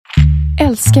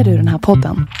Älskar du den här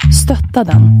podden?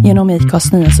 Stötta den genom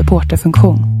IKAs nya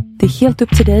supporterfunktion. Det är helt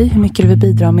upp till dig hur mycket du vill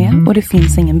bidra med och det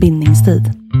finns ingen bindningstid.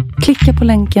 Klicka på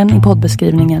länken i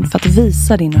poddbeskrivningen för att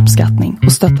visa din uppskattning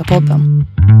och stötta podden.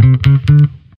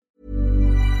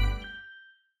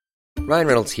 Ryan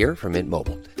Reynolds here from Mint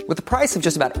Mobile. With the price of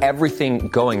just about everything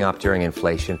going up during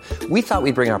inflation, we thought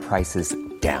we'd bring our prices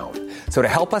down. So to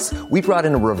help us, we brought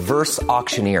in a reverse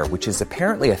auctioneer, which is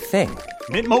apparently a thing.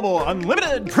 Mint Mobile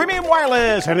Unlimited Premium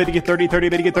Wireless. How to get 30, 30,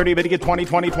 bit to get 30, bit to get 20,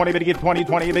 20, 20, bit to get 20,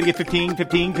 20, bit to get 15,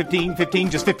 15, 15,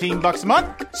 15, just $15 a month?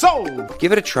 Sold!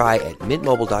 Give it a try at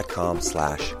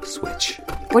mintmobile.com/switch.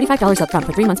 $45 up front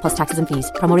for 3 months plus taxes and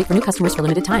fees. Promo rate for new customers for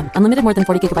limited time. Unlimited more than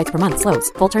 40 gigabytes per month.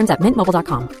 Slows full terms at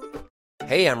mintmobile.com.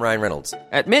 Hey, I'm Ryan Reynolds.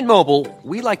 At Mint Mobile,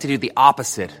 we like to do the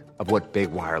opposite of what Big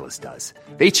Wireless does.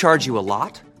 They charge you a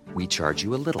lot. We charge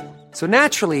you a little. So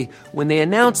naturally, when they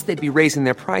announced they'd be raising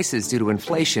their prices due to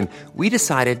inflation, we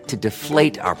decided to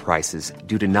deflate our prices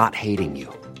due to not hating you.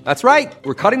 That's right.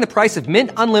 We're cutting the price of Mint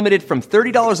Unlimited from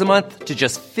 $30 a month to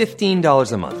just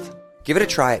 $15 a month. Give it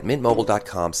a try at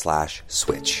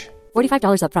mintmobile.com/switch.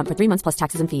 $45 up front for 3 months plus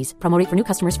taxes and fees. Promo rate for new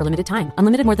customers for limited time.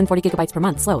 Unlimited more than 40 gigabytes per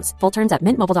month. Slows full terms at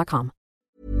mintmobile.com.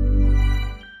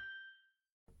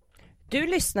 Du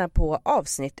lyssnar på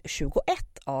avsnitt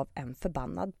 21 av En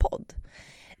förbannad podd.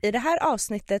 I det här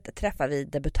avsnittet träffar vi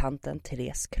debutanten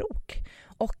Therese Krook.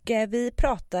 Och vi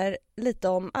pratar lite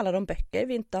om alla de böcker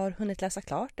vi inte har hunnit läsa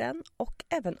klart än. Och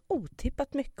även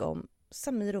otippat mycket om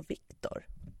Samir och Viktor.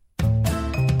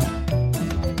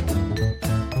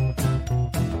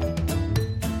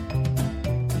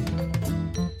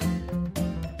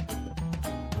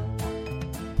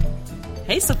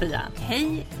 Hej Sofia!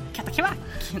 Hej katakvack!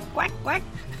 Quack, quack.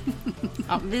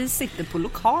 Ja, vi sitter på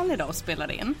lokal idag och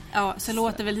spelar in. Ja, så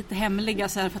låter vi lite hemliga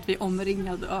så här för att vi är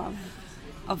omringade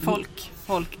av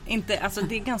folk. Inte, alltså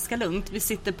det är ganska lugnt. Vi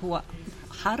sitter på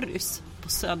Harrys på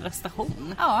Södra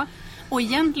station. Ja, och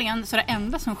egentligen så det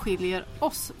enda som skiljer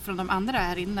oss från de andra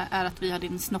här inne är att vi har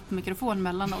din snoppmikrofon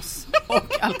mellan oss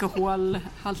och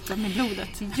alkoholhalten i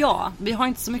blodet. Ja, vi har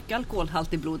inte så mycket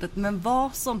alkoholhalt i blodet, men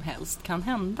vad som helst kan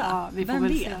hända. Ja, vi får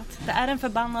väl se. Det är en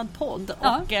förbannad podd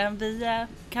och vi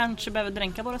kanske behöver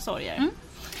dränka våra sorger.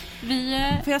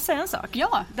 Får jag säga en sak?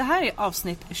 Ja. Det här är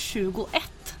avsnitt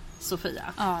 21, Sofia.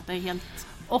 Ja, det är helt...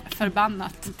 Och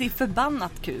förbannat. Det är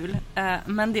förbannat kul.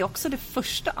 Men det är också det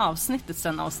första avsnittet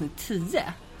sedan avsnitt 10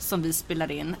 som vi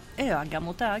spelar in öga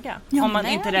mot öga. Ja, om man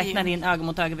inte räknar in öga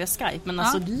mot öga via Skype. Men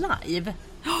alltså live.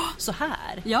 Så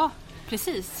här. Ja,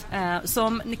 precis. Så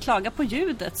om ni klagar på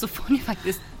ljudet så får ni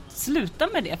faktiskt sluta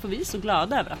med det. För vi är så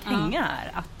glada över att hänga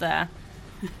här. Att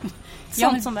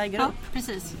sånt som väger upp.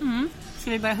 Precis. Mm.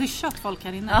 Ska vi börja hyscha åt folk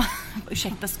här inne? Ja,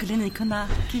 ursäkta, skulle ni kunna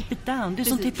keep it down? Du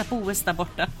som tittar på OS där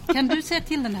borta. Kan du säga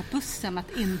till den här bussen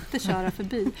att inte köra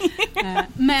förbi?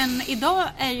 Men idag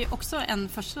är ju också en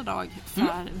första dag.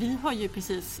 För vi har ju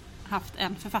precis haft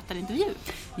en författarintervju.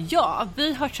 Ja,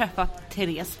 vi har träffat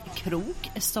Therese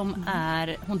Krook som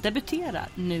hon debuterar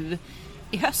nu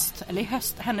i höst.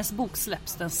 Hennes bok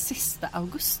släpps den sista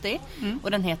augusti.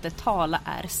 Och den heter Tala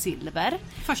är silver.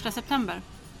 1 september.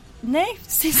 Nej,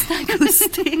 sista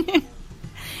augusti.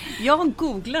 Jag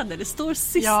googlade, det står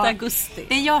sista augusti.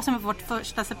 Det är jag som har fått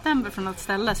 1 september från något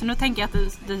ställe. Så nu tänker jag att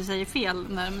du säger fel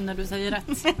när du säger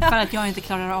rätt. För att jag inte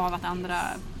klarar av att andra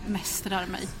mästrar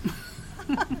mig.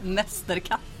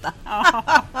 Mästerkatta.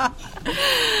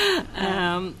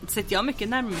 Sitter jag mycket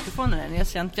närmare mikrofonen än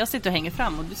jag sitter och hänger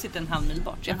fram och du sitter en halv mil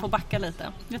bort. Så jag får backa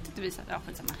lite. Jag tyckte vi satt,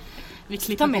 vi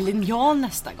klipper med linjal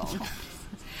nästa gång.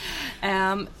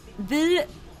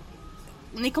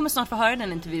 Ni kommer snart få höra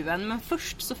den intervjun. Men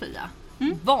först, Sofia,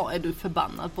 vad är du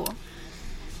förbannad på?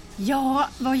 Ja,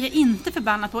 vad jag inte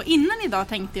förbannad på. Innan idag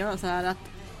tänkte jag så här att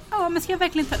men ska jag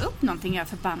verkligen ta upp någonting jag är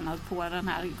förbannad på den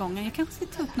här gången? Jag kanske ska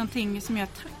ta upp någonting som jag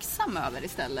är tacksam över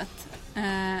istället.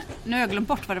 Nu har jag glömt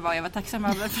bort vad det var jag var tacksam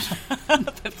över.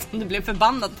 Eftersom du blev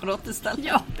förbannad på något istället.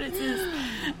 Ja, precis.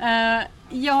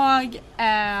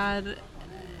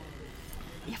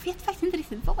 Jag vet faktiskt inte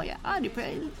riktigt vad jag är arg på. Jag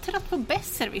är trött på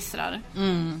besserwissrar.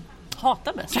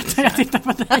 Hatar besserwissrar. Jag tittar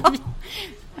på dig.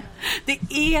 Det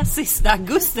är sista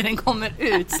augusti den kommer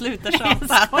ut. Sluta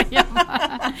tjata.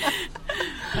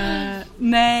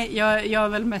 Nej, jag är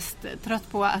väl mest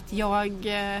trött på att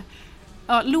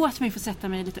låt mig få sätta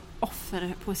mig i lite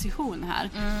offerposition här.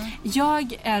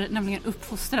 Jag är nämligen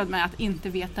uppfostrad med att inte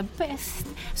veta bäst.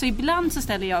 Så ibland så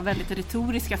ställer jag väldigt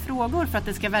retoriska frågor för att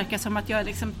det ska verka som att jag är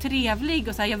liksom trevlig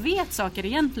och så här, jag vet saker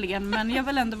egentligen, men jag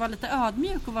vill ändå vara lite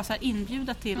ödmjuk och vara så här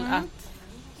inbjuda till att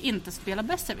inte spela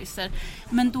besserwisser.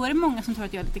 Men då är det många som tror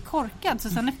att jag är lite korkad. Så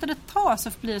sen efter ett tag så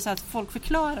blir det så att folk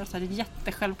förklarar så här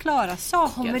jättesjälvklara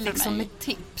saker kommer för liksom mig. med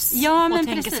tips. Ja, men och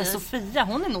tänker precis. sig Sofia,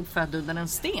 hon är nog född under en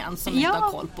sten som inte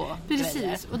har koll på precis.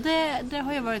 grejer. Och det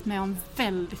har jag varit med om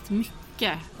väldigt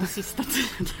mycket på sista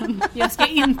tiden. Jag ska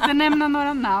inte nämna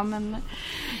några namn,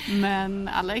 men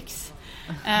Alex...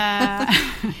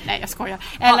 nej, jag skojar.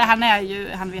 Eller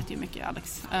han vet ju mycket,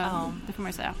 Alex. Det får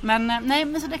man ju säga. Men nej,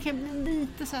 men så där kan jag bli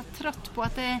lite så här trött på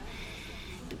att det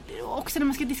också när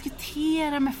man ska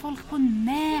diskutera med folk på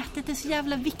nätet, det är så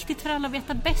jävla viktigt för alla att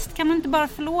veta bäst. Kan man inte bara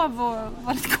få lov att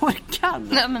vara lite korkad?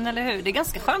 Nej, men eller hur? Det är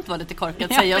ganska skönt att vara lite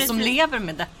korkad, säger jag som lever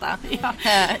med detta. Ja.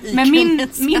 Men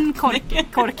min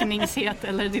korkningshet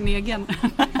eller din egen?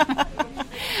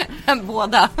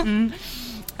 Båda.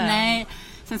 Nej.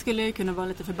 Sen skulle jag kunna vara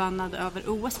lite förbannad över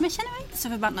OS. Men jag känner mig inte så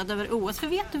förbannad över OS. För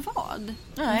vet du vad?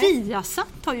 Viasat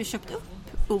har ju köpt upp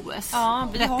OS. Ja,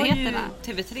 vi har ju rättigheterna.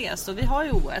 TV3, så vi har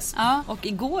ju OS. Ja. Och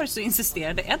igår så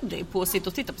insisterade Eddie på att sitta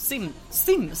och titta på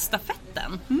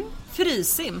simstafetten.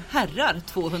 Frisim, herrar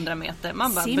 200 meter.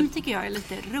 Man bara, sim tycker jag är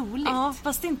lite roligt. Ja,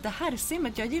 fast inte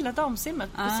herrsimmet. Jag gillar damsimmet.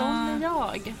 För sån är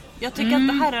jag. Jag tycker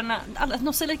att herrarna,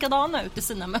 de ser likadana ut i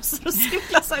sina mössor och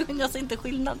simglasögon. Jag ser inte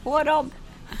skillnad på dem.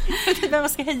 Vem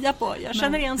jag ska heja på. Jag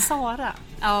känner igen Sara.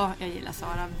 Ja, jag gillar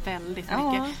Sara väldigt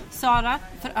mycket. Sara,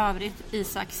 för övrigt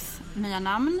Isaks nya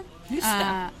namn. Just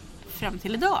det. Fram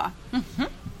till idag. Vet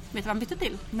du vad han bytte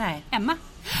till? Nej. Emma.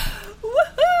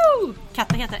 Woho!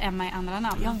 Katten heter Emma i andra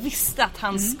namn. Jag visste att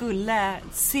han skulle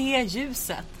se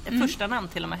ljuset. Första namn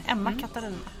till och med. Emma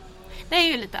Katarina. Det är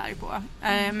jag ju lite arg på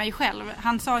mig själv.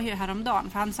 Han sa ju häromdagen,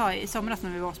 för han sa i somras när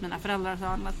vi var hos mina föräldrar, sa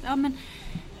han att ja,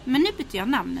 men nu byter jag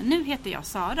namn. Nu heter jag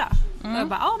Sara. Och jag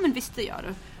bara, ja men visst det gör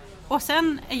du. Och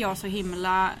sen är jag så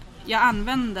himla...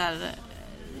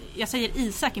 Jag säger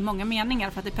Isak i många meningar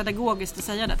för att det är pedagogiskt att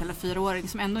säga det till en 4-åring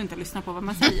som ändå inte lyssnar på vad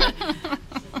man säger.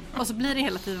 Och så blir det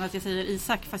hela tiden att jag säger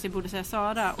Isak fast jag borde säga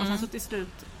Sara. Och sen så till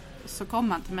slut så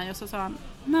kom han till mig och så sa han,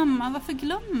 mamma, varför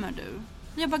glömmer du?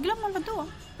 Jag bara, glömmer vad då?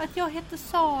 Att jag heter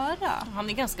Sara. Han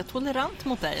är ganska tolerant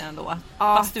mot dig ändå.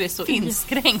 Ja, fast du är så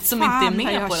inskränkt som inte är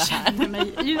med på det här. Jag känner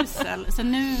mig usel. Så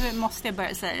nu måste jag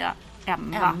börja säga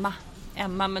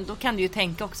Emma, men då kan du ju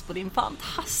tänka också på din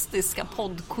fantastiska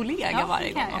poddkollega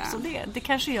varje gång också. Det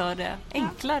kanske gör det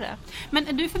enklare. Men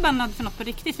är du förbannad för något på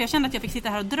riktigt? För jag kände att jag fick sitta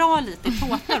här och dra lite i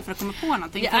tåtar för att komma på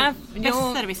någonting.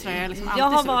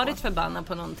 Jag har varit förbannad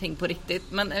på någonting på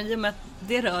riktigt. Men i och med att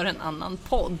det rör en annan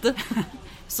podd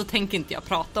så tänker inte jag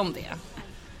prata om det.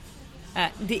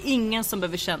 Det är ingen som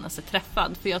behöver känna sig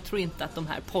träffad. För jag tror inte att de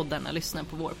här poddarna lyssnar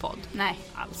på vår podd. Nej.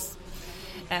 Alls.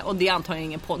 Och det är antagligen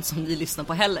ingen podd som ni lyssnar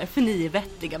på heller. För ni är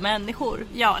vettiga människor.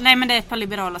 Ja, nej men det är ett par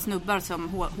liberala snubbar som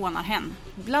hånar hen.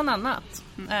 Bland annat.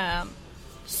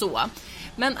 Så.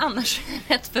 Men annars är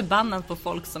jag rätt förbannad på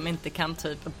folk som inte kan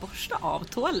typ borsta av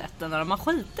toaletten när de har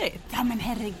skitit. Ja men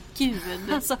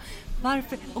herregud. Alltså,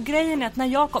 varför? Och grejen är att när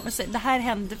jag kommer säga, det här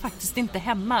händer faktiskt inte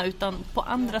hemma utan på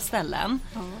andra ställen.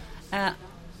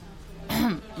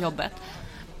 Jobbet.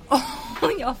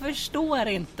 Och jag förstår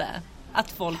inte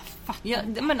att folk...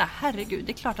 Jag menar, herregud,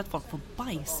 det är klart att folk får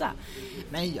bajsa.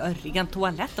 Men jag ren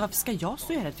toaletten, varför ska jag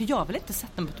så göra? För jag vill inte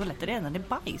sätta mig på toaletten redan, det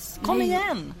är bajs. Kom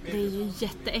igen! Det är ju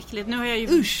jätteäckligt. Nu har jag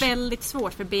ju väldigt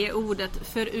svårt för B-ordet,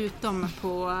 förutom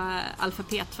på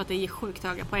alfabet, för att det ger sjukt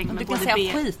höga poäng. Men med du kan både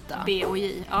säga skit då. B och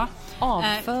J. Ja.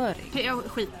 Avföring.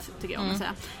 Skit tycker jag om att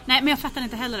säga. Nej, men jag fattar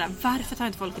inte heller det. Varför tar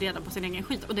inte folk reda på sin egen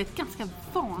skit? Och det är ett ganska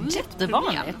vanligt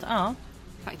problem. Ja.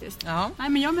 Faktiskt. Ja. Nej,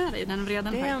 men jag med dig den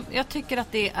vreden. Jag tycker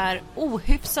att det är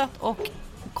ohyfsat och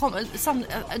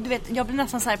du vet, jag blir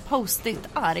nästan så här post-it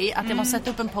arg att jag måste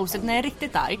sätta upp en post-it när jag är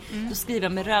riktigt arg. Då skriver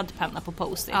jag med röd penna på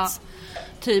post-its.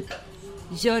 Typ,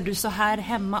 gör du så här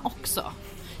hemma också?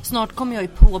 Snart kommer jag ju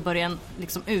påbörja en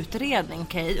utredning.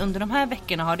 Okej, under de här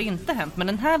veckorna har det inte hänt, men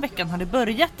den här veckan har det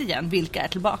börjat igen. Vilka är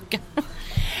tillbaka?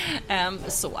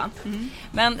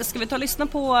 Men ska vi ta och lyssna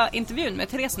på intervjun med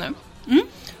Therese nu?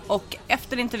 Och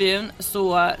efter intervjun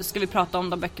så ska vi prata om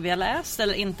de böcker vi har läst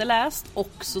eller inte läst.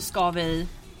 Och så ska vi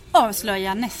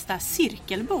avslöja nästa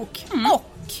cirkelbok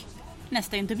och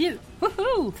nästa intervju.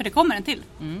 Woho! För det kommer en till.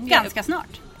 Ganska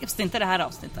snart. Just inte det här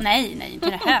avsnittet. Nej, inte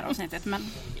det här avsnittet, men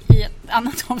i ett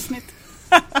annat avsnitt.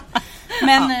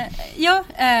 Men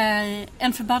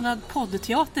en förbannad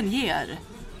poddteatern ger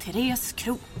Therese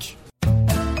Krook.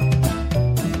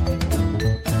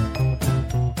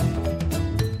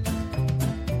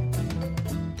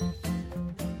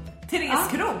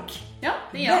 Therese Krook. Ja,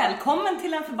 det är jag. Välkommen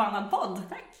till en förbannad podd.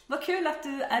 Tack. Vad kul att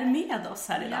du är med oss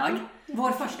här idag.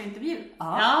 Vår första intervju.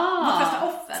 Vår första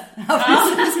offer.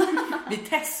 Vi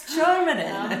testkör med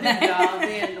dig. Ja, det är bra.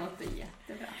 Det låter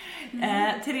jättebra.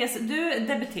 Therese, du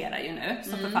debuterar ju nu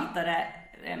som författare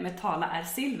med Tala är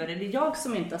silver. Det är jag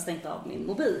som inte har stängt av min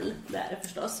mobil. Det är det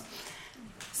förstås.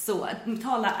 Så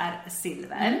Tala är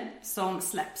silver som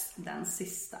släpps den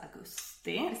sista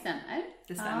augusti.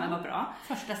 Det stämmer, vad bra.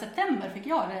 1 september fick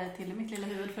jag det till mitt lilla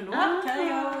huvud. Förlåt, jag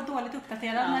är dåligt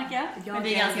uppdaterad märker jag. Men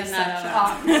det är ganska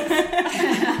nära.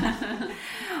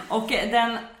 Och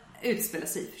den utspelar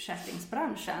sig i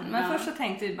försäkringsbranschen. Men först så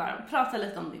tänkte vi bara prata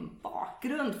lite om din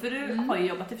bakgrund. För du har ju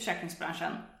jobbat i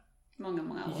försäkringsbranschen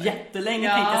många år. Jättelänge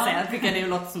tänkte jag säga. Jag tycker det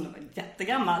låter som du var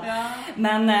jättegammal.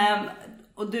 Men,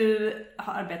 och du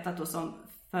har arbetat då som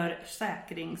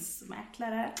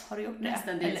försäkringsmäklare. Har du gjort det?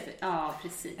 Nästan det. Ja,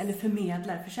 precis. Eller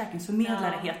förmedlare.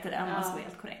 Försäkringsförmedlare heter det. Om man så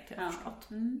helt korrekt, jag har förstått.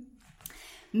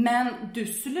 Men du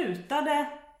slutade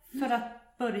för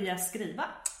att börja skriva.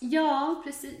 Ja,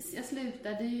 precis. Jag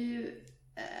slutade ju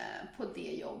på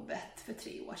det jobbet för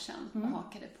 3 år sedan och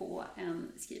hakade på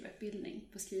en skrivarutbildning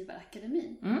på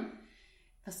Skrivarakademin.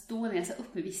 Fast då när jag sa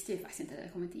upp mig visste jag faktiskt inte att jag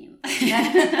hade kommit in.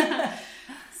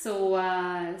 Så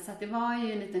att det var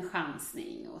ju en liten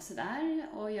chansning och sådär.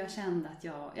 Och jag kände att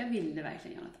jag ville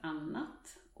verkligen göra något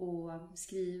annat. Och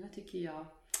skriva tycker jag,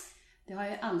 det har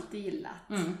jag alltid gillat.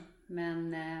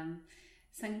 Men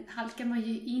sen halkar man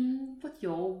ju in på ett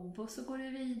jobb och så går det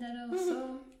vidare och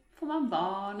så får man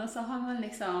barn och så har man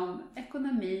liksom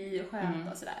ekonomi och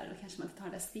sköta och sådär. Då kanske man inte tar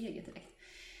det där steget direkt.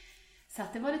 Så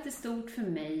att det var lite stort för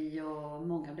mig och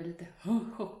många blev lite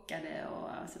chockade och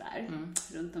sådär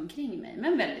runt omkring mig.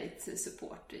 Men väldigt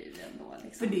supportive ändå.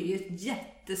 Liksom. För det är ju ett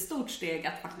jättestort steg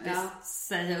att faktiskt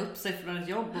säga upp sig från ett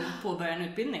jobb och påbörja en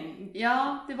utbildning.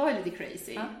 Ja, det var ju lite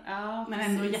crazy. Ja, men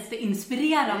ändå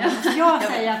jätteinspirerande. Måste jag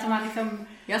säga att man liksom...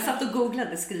 Jag satt och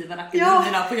googlade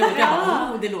skrivarakademin på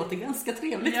jobbet. Det låter ganska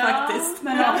trevligt faktiskt.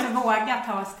 Men också våga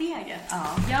ta steget.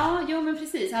 Ja, men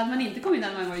precis. Hade man inte kommit in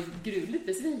hade man varit gruvligt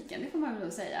besviken. Det får man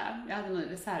väl säga. Jag hade någon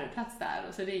reservplats där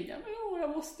och så ringde jag. Jag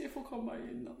måste ju få komma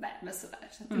in. Och, men sådär.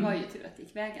 Så det var ju tur att det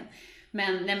gick vägen.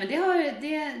 Men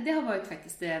det har varit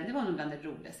faktiskt, det var nog bland det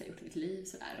roligaste jag gjort i mitt liv.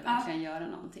 Sådär, och verkligen göra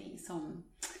någonting som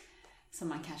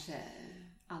man kanske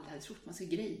aldrig hade trott man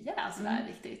skulle greja. Sådär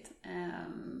riktigt.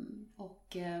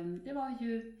 Det var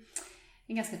ju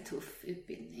en ganska tuff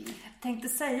utbildning. Jag tänkte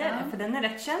säga det, för den är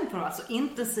rätt känd på det. Alltså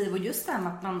intensiv och just det här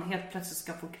med att man helt plötsligt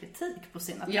ska få kritik på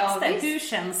sina texter. Hur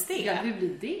känns det? Ja, hur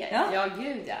blir det? Ja,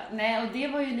 gud ja. Nej, och det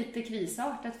var ju lite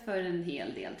krisartat för en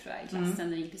hel del tror jag i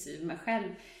klassen, inklusive mig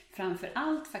själv. Framför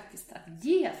allt faktiskt att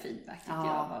ge feedback tycker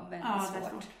jag var väldigt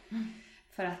svårt.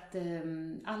 För att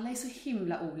alla är så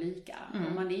himla olika.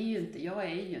 Och man är ju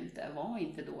inte, var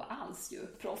inte då alls ju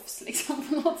proffs liksom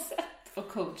på något sätt för att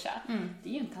coacha. Det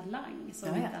är ju en talang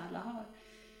som inte alla har.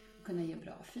 Att kunna ge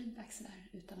bra feedback sådär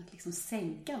utan att liksom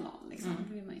sänka någon liksom.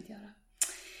 Det vill man inte göra.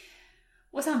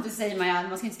 Och samtidigt säger man ju att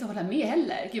man ska inte hålla med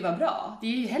heller. Gud vad bra. Det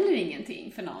är ju heller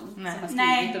ingenting för någon som har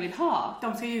skrivit och vill ha.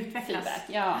 De ska ju utvecklas. Feedback.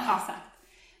 Ja, exakt.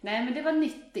 Nej, men det var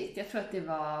nyttigt. Jag tror att det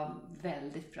var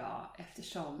väldigt bra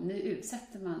eftersom nu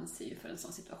utsätter man sig ju för en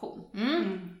sån situation.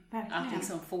 Att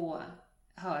liksom få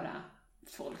höra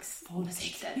folks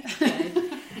åsikter.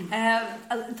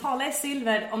 Tala i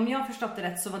silver, om jag har förstått det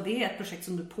rätt så var det ett projekt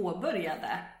som du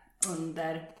påbörjade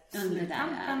under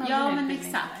där. Ja, men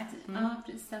exakt. Ja,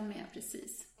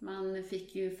 precis. Man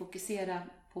fick ju fokusera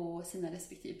på sina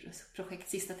respektive projekt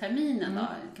sista terminen då,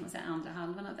 kan man säga andra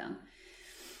halvan av den.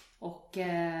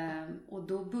 Och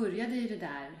då började ju det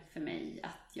där för mig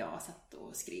att jag satt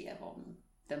och skrev om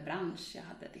den bransch jag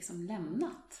hade liksom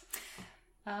lämnat.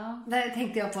 Ja. Där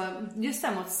tänkte jag på just det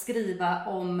här med att skriva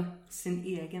om sin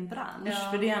egen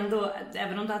bransch. För det är ändå,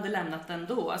 även om du hade lämnat den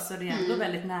då, så det är ändå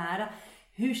väldigt nära.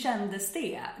 Hur kändes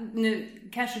det? Nu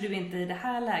kanske du inte i det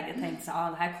här läget tänkte så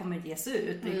det här kommer att ges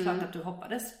ut. Det är klart att du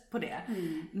hoppades på det.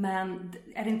 Men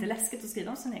är det inte läskigt att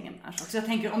skriva om sin egen bransch också? Jag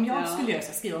tänker om jag skulle göra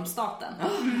så, skriva om staten.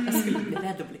 Jag skulle bli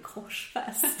rädd att bli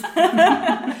korsfäst.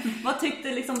 Vad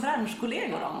tyckte liksom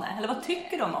branschkollegor om det? Eller vad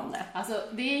tycker de om det? Alltså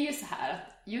det är ju så här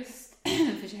att just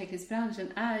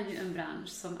försäkringsbranschen är ju en bransch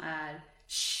som är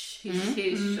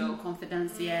hysch och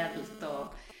konfidentiellt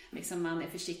och liksom man är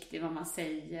försiktig vad man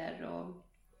säger och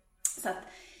så att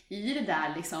i det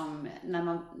där liksom när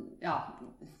man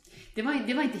det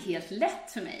var inte helt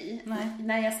lätt för mig.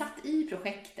 När jag satt i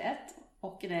projektet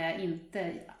och när jag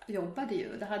inte jobbade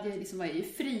ju då hade jag liksom var jag ju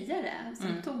friare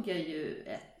så tog jag ju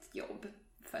ett jobb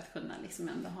för att kunna liksom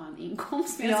ändå ha en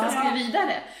inkomst medan jag skrev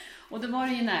vidare och då var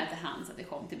det ju nära till hands att det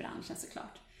kom till branschen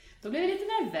såklart. Då blev jag lite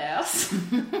nervös.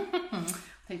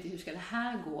 Tänkte hur ska det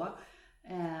här gå?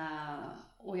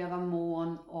 Och jag var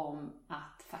mån om att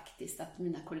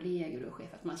mina kollegor och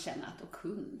chefer, att man känner och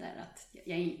kunder att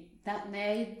när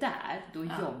jag är där, då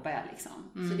jobbar jag liksom.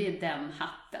 Så det är den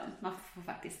hatten. Man får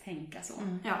faktiskt tänka så.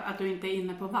 Ja, att du inte är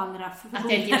inne på wallraff.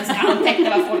 Att jag inte ska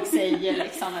anteckna vad folk säger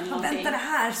liksom. Eller vänta, det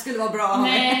här skulle vara bra.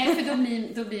 Nej,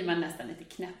 för då blir man nästan lite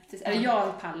knäppt. Eller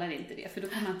jag pallar inte det, för då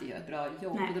kan man inte göra ett bra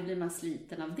jobb. Och då blir man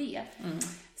sliten av det.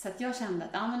 Så att jag kände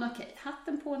att, okej,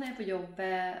 hatten på när jag är på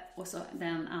jobbet och så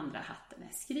den andra hatten när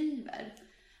jag skriver.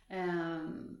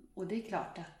 Och det är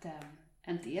klart att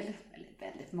en del, eller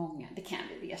väldigt många, det kan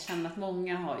jag erkänna att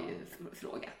många har ju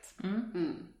frågat.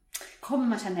 Kommer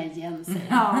man känna igen sig?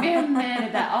 Vem är det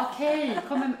där? Okej,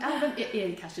 är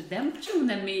det kanske den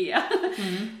personen med?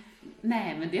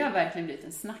 Nej, men det har verkligen blivit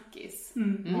en snackis.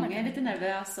 Många är lite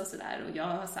nervösa och sådär. Och jag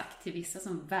har sagt till vissa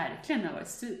som verkligen har varit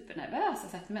supernervösa,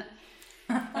 sagt, men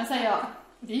säger jag,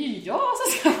 det är ju jag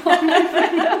som ska vara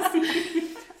nervös.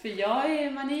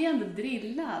 För man är ändå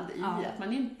drillad i att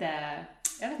man inte,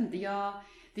 jag vet inte,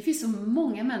 det finns så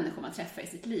många människor man träffar i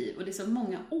sitt liv och det är så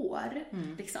många år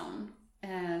liksom.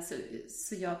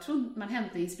 Så jag tror man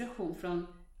hämtar inspiration från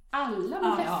alla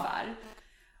man träffar.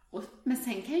 Men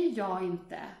sen kan jag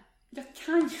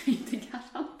kan ju inte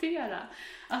garantera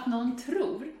att någon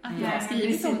tror att jag har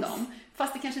skrivit om dem,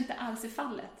 fast det kanske inte alls är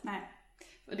fallet. Nej.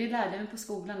 Och det lärde jag mig på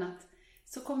skolan, att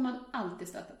så kommer man alltid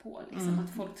stöta på liksom,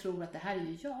 att folk tror att det här är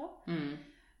ju jag.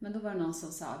 Men då var det någon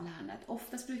som sa av lärarna att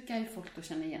oftast brukar ju folk då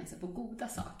känna igen sig på goda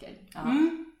saker.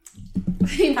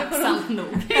 Inte tacksamt nog.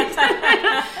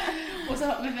 Och så,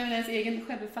 men ens egen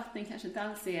självuppfattning kanske inte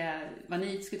alls är vad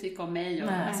ni skulle tycka om mig.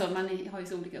 Alltså, man har ju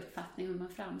så olika uppfattning om hur man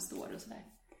framstår och sådär.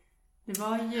 Det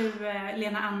var ju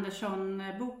Lena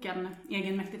Andersson-boken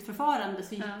Egenmäktigt förfarande,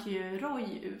 så gick ju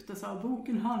Roy ut och sa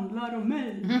boken handlar om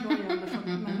mig, Roy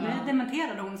Andersson. Men det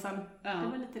dementerade hon sen. Det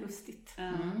var lite lustigt,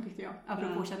 tyckte jag.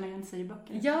 Apropå känna igen sig i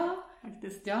böcker. Ja,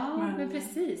 faktiskt. Men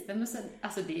precis.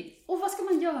 Alltså och vad ska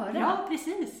man göra? Ja,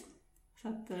 precis. Så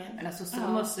att, men alltså, så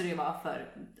måste det ju vara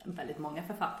för väldigt många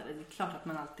författare. Det är klart att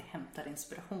man alltid hämtar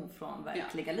inspiration från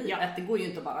verkliga livet. Det går ju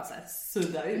inte bara så här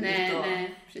sudda ut och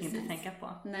inte tänka på.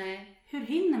 Nej. Hur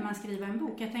hinner man skriva en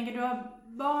bok? Jag tänker, du har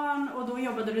barn och då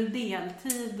jobbade du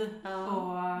deltid.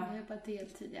 Jag jobbar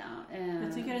deltid,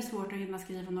 Jag tycker det är svårt att hinna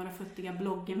skriva några futtiga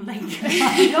blogginlägg.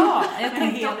 Jag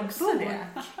tänkte också det.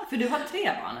 För du har 3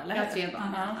 barn, eller? Jag har 3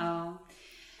 barn,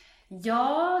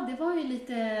 Ja, det var ju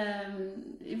lite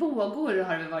i vågor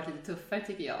har det varit lite tuffare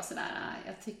tycker jag. Sådär.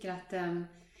 Jag tycker att,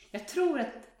 jag tror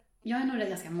att jag är nog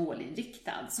ganska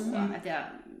målinriktad.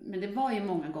 Men det var ju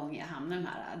många gånger jag hamnade i de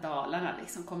här dalarna.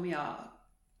 Liksom, kommer jag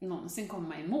någonsin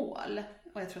komma i mål?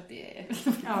 Och jag tror att det är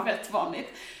väldigt vanligt.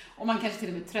 Och man kanske till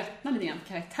och med tröttnar lite grann på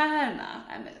karaktärerna.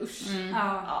 Nej men usch,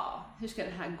 hur ska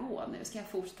det här gå nu? Ska jag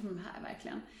fortsätta med det här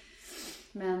verkligen?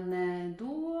 Men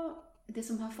det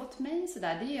som har fått mig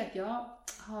sådär, det är att jag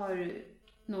har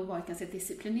nog varit ganska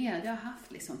disciplinerad. Jag har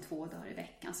haft liksom 2 dagar i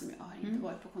veckan som jag har inte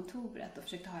varit på kontoret och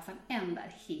försökt ha i alla fall en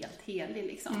där helt helig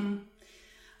liksom.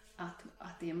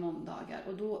 Att det är måndagar.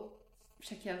 Och då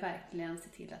försöker jag verkligen se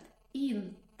till att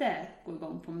inte gå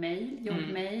igång på mail,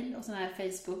 jobbmail och sån här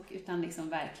Facebook, utan liksom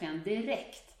verkligen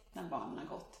direkt när barnen har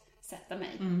gått sätta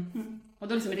mig. Och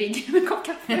då liksom riggar jag med kopp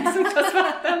kaffe och glas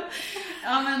vatten.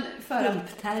 Men för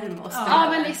pumptermos.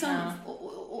 Men liksom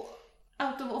och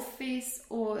out of office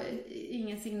och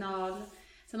ingen signal.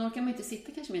 Sen orkar man inte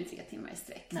sitta kanske med 3 timmar i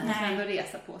sträck. Man kan ändå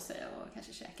resa på sig och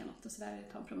kanske käka något och sådär,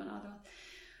 ta en promenad.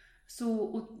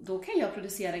 Och då kan jag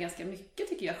producera ganska mycket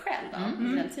tycker jag själv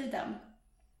i den tiden.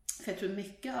 För jag tror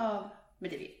mycket av,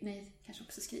 men det vet ni kanske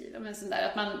också skriver, men sånt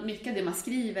där, att mycket av det man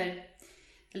skriver,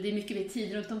 eller det är mycket mer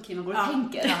tid runt omkring man går och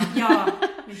tänker.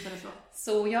 Visst är det så.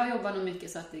 Så jag jobbar nog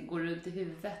mycket så att det går runt i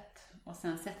huvudet och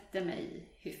sen sätter mig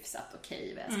hyfsat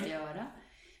okej vad jag ska göra.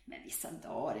 Men vissa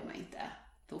dagar är man inte,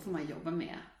 då får man jobba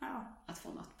med att få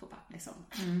något på papper liksom.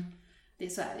 Det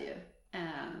så är det ju.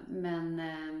 Men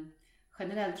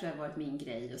generellt tror jag det har varit min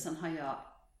grej, och sen har jag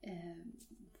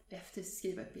efter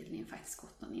skrivarutbildningen faktiskt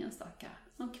gått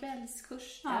någon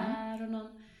kvällskurs där och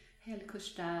någon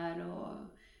helgkurs där, och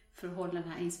för att hålla den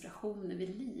här inspirationen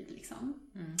vid liv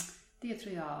liksom. Det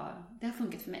tror jag, det har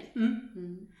funkat för mig.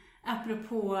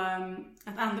 Apropå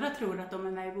att andra tror att de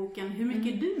är med i boken, hur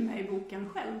mycket är du med i boken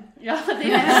själv? Ja,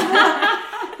 det är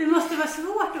det måste vara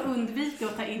svårt att undvika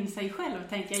att ta in sig själv,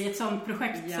 tänker jag, i ett sånt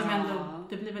projekt som ändå,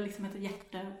 det blir väl liksom ett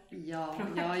hjärteprojekt. Ja,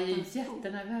 jag är ju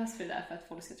jättenervös för det där, för att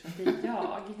folk ska tro att det är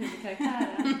jag,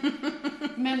 huvudkaraktären.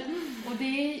 Men, och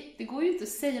det går ju inte att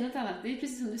säga något annat, det är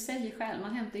precis som du säger själv,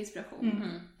 man hämtar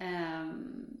inspiration.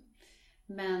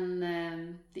 Men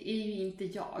det är ju inte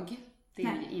jag. Det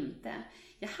är det ju inte.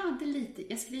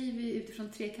 Jag skriver ju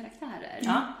utifrån 3 karaktärer.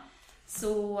 Ja.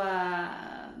 Så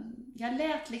jag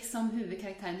lät liksom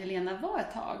huvudkaraktären Helena vara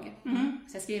ett tag.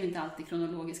 Så jag skrev inte alltid i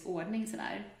kronologisk ordning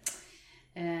sådär.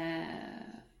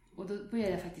 Och då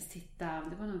började jag faktiskt titta,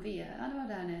 det var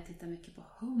där när jag tittade mycket på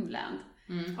Homeland.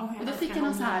 Och då fick jag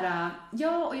någon så här,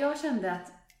 och jag kände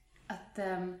att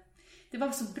det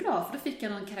var så bra, för då fick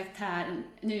jag någon karaktär,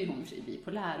 nu är hon fri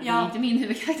bipolär, det är inte min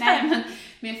huvudkaraktär,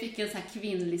 men jag fick en så här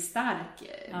kvinnlig stark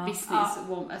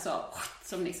businesswoman, alltså,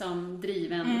 som liksom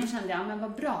driven, och då kände jag, men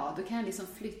vad bra, då kan jag liksom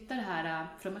flytta det här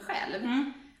från mig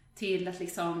själv till att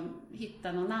liksom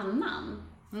hitta någon annan.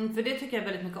 För det tycker jag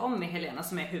väldigt mycket om med Helena,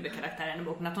 som är huvudkaraktären i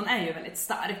boken, att hon är ju väldigt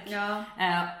stark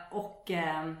och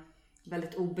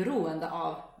väldigt oberoende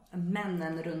av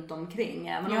männen runt omkring.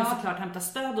 Men hon såklart hämtar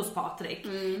stöd hos Patrik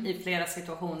i flera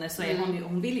situationer, så är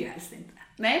hon vill ju helst inte.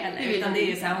 Nej, utan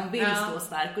det är så här, hon vill stå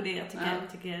stark, och det jag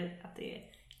tycker att det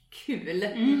är kul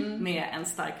med en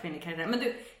stark kvinnlig karaktär. Men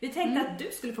du, vi tänkte att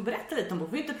du skulle få berätta lite om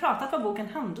boken. Vi har inte pratat vad boken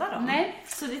handlar om. Nej.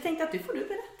 Så vi tänkte att du får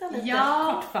berätta lite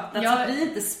kortfattat, så att vi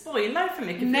inte spoilar för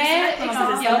mycket. Nej,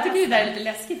 exakt. Jag tycker det är lite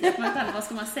läskigt. Jag vet inte vad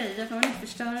ska man säga, för man vill inte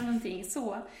förstöra någonting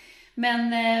så.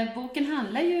 Men boken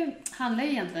handlar ju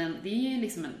egentligen, det är ju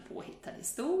liksom en påhittad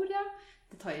historia.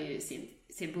 Det tar ju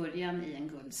sin början i en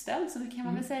guldstöld, så det kan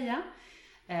man väl säga.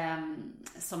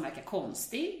 Som verkar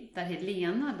konstig, där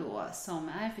Helena då, som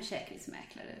är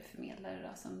försäkringsmäklare, förmedlare då,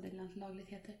 som det lagligt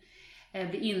heter,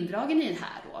 blir indragen i det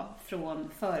här då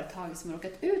från företag som har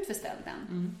råkat ut för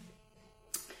stölden.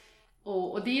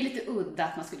 Och det är lite udda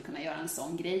att man skulle kunna göra en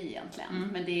sån grej egentligen,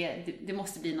 men det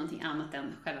måste bli någonting annat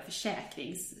än själva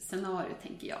försäkringsscenariot,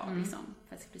 tänker jag, liksom,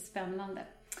 för att det ska bli spännande.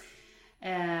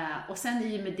 Och sen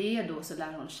i och med det då så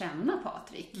lär hon känna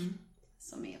Patrik,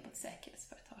 som är på ett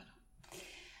säkerhetsföretag.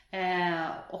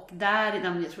 Och där,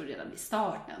 jag tror redan vid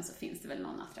starten, så finns det väl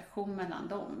någon attraktion mellan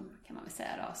dem, kan man väl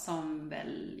säga då, som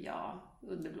väl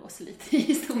underblåser lite i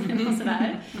historien och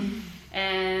sådär.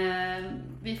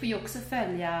 Vi får ju också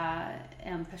följa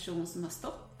en person som har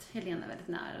stått Helena väldigt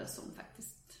nära och som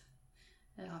faktiskt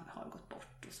har gått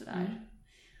bort och sådär.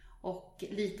 Och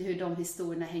lite hur de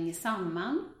historierna hänger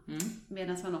samman,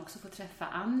 medan man också får träffa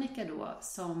Annika då,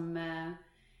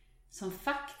 som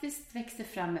faktiskt växte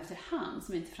fram efterhand,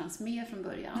 som inte fanns med från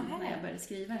början när jag började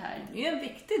skriva det här. Det är en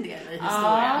viktig del i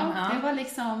historien. Ja, det var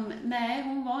liksom, nej,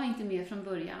 hon var inte med från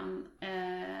början.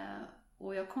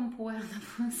 Och jag kom på henne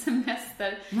på en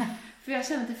semester. För jag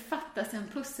kände att det fattas en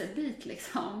pusselbit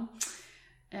liksom.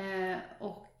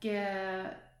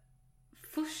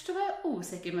 Först var jag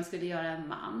osäker om jag skulle göra en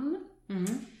man.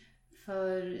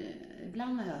 För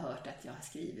ibland har jag hört att jag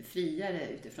skriver friare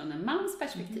utifrån en mans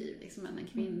perspektiv liksom, än en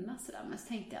kvinna. Sådär. Men så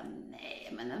tänkte jag,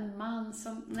 en man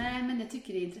som... Nej, men jag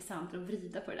tycker det är intressant att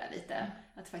vrida på det där lite.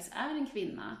 Att det faktiskt är en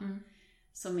kvinna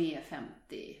som är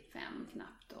 55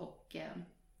 knappt. Och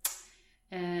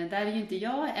där är ju inte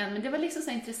jag än. Men det var liksom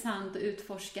så intressant att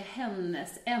utforska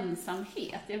hennes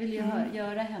ensamhet. Jag ville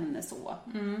göra henne så.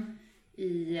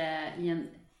 I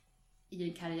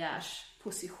en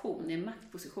karriärsposition, i en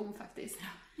maktposition faktiskt.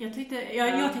 Jag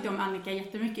tyckte om Annika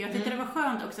jättemycket. Jag tyckte det var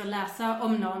skönt också att läsa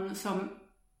om någon som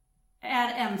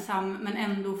är ensam men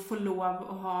ändå får lov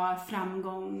att ha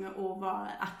framgång och vara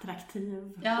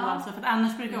attraktiv. Och alltså, för att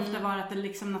annars brukar det ofta vara att det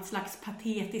liksom något slags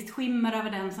patetiskt skimmer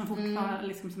över den som fortfarande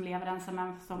liksom, som lever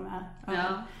ensam, som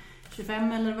är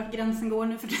 25 eller vart gränsen går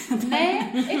nu för tiden.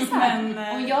 Nej,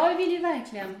 exakt. Och jag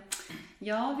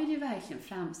vill ju verkligen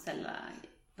framställa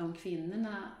de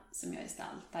kvinnorna som jag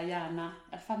gestaltar, gärna,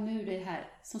 i alla fall nu det här,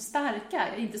 som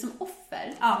starka, inte som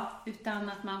offer, utan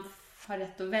att man har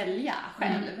rätt att välja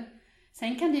själv.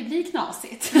 Sen kan det ju bli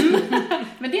knasigt.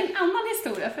 Men det är en annan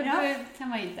historia, för då kan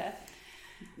man inte...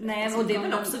 Nej, och det är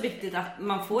väl också viktigt att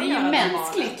man får göra valen. Det är ju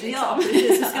mänskligt. Liksom. Ja,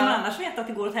 precis. Så ska man annars veta att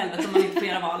det går åt helvete om man inte får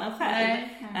göra valen själv.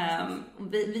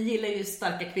 Vi gillar ju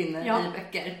starka kvinnor i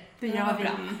böcker. Det gör vi.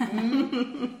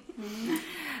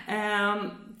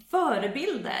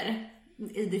 Förebilder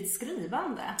i ditt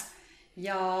skrivande?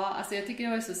 Ja, alltså jag tycker det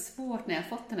var så svårt när jag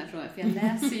fått den här frågan, för jag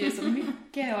läser ju så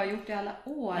mycket. Jag har gjort det i alla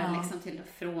år, liksom till och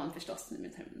från förstås,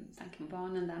 med tanke på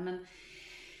barnen där.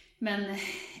 Men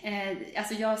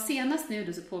alltså jag senast nu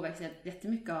då så påverkas jag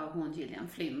jättemycket av hon Gillian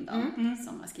Flynn då,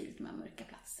 som har skrivit de här Mörka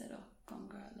platser och Gone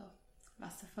Girl och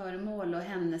Vassa föremål, och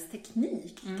hennes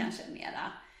teknik kanske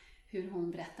mera, hur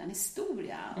hon berättar en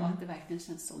historia och att det verkligen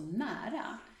känns så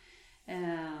nära.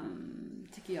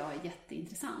 Tycker jag är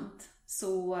jätteintressant.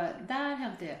 Så där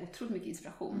hämtade jag otroligt mycket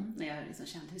inspiration när jag liksom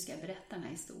kände, hur ska jag berätta den här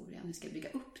historien, hur ska jag bygga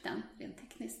upp den rent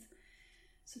tekniskt.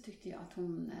 Så tyckte jag att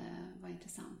hon var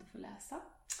intressant att få läsa.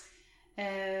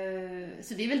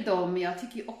 Så det är väl dem. Jag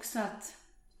tycker ju också att,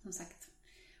 som sagt,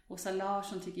 Åsa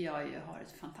Larsson tycker jag ju har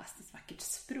ett fantastiskt vackert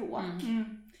språk.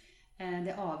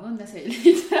 Det avundas jag ju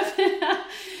lite.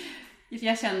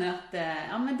 Jag känner att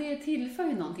men det tillför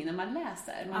ju någonting när man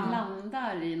läser. Man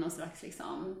landar i någon slags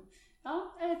liksom,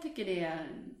 jag tycker det är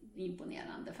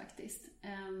imponerande faktiskt.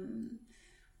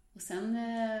 Och sen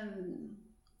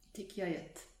tycker jag ju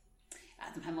att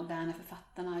de här moderna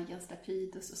författarna, Jens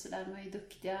Lapidus och sådär, de är ju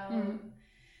duktiga. Och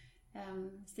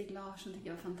Stig Larsson tycker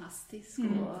jag var fantastisk.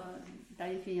 Och där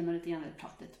gick vi igenom lite grann, vi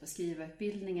pratade på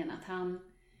skrivarutbildningen, att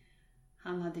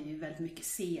han hade ju väldigt mycket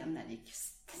scener, det gick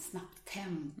snabbt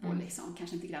tempo liksom,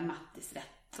 kanske inte grammatiskt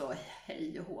rätt och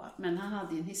hej och hå, men han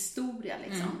hade ju en historia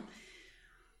liksom.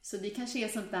 Så det kanske är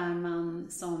sånt där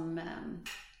man som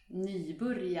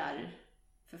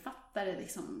nybörjarförfattare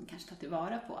liksom kanske tar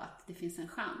tillvara på, att det finns en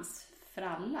chans för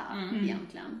alla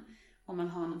egentligen, om man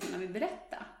har någonting man vill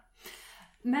berätta.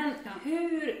 Men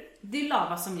det är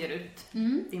Lava som ger ut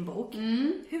din bok.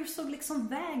 Hur såg liksom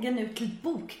vägen ut till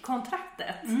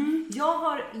bokkontraktet?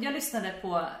 Jag lyssnade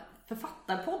på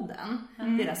Författarpodden,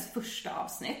 deras första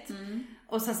avsnitt.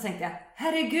 Och sen tänkte jag,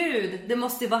 herregud, det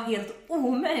måste ju vara helt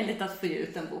omöjligt att få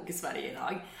ut en bok i Sverige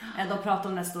idag. De pratar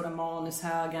om de stora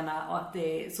manushögarna och att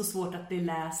det är så svårt att bli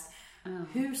läst.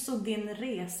 Hur såg din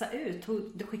resa ut?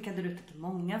 Du skickade ut till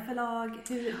många förlag.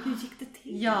 Hur gick det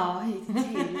till? Ja, hur gick det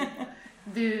till?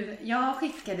 Jag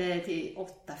skickade till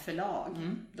 8 förlag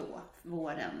då,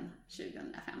 våren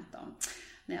 2015,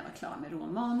 när jag var klar med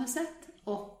råmanuset.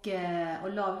 Och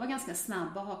Lava var ganska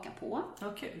snabb att haka på.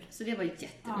 Kul. Så det var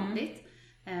jätteroligt.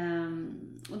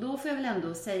 Och då får jag väl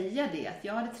ändå säga det, att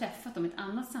jag hade träffat dem i ett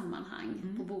annat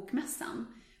sammanhang på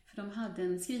Bokmässan. För de hade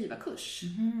en skrivarkurs.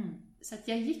 Så att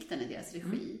jag gick den i deras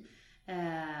regi.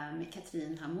 Med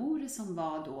Katrin Hamori som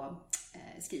var då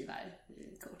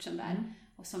skrivarcoachen där.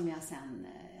 Och som jag sen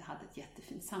hade ett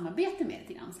jättefint samarbete med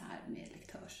lite grann så här med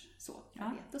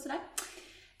lektörsarbete och sådär.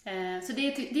 Så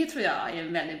det tror jag är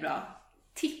en väldigt bra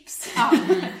tips.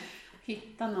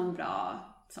 Hitta någon bra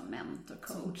som mentor,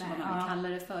 coach, vad man vill kalla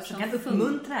det för. Som kan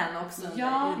uppmuntra en också.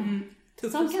 Ja,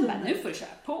 som kan bara, nu får du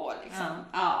köra på liksom.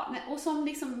 Och som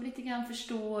liksom lite grann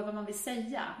förstår vad man vill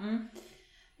säga.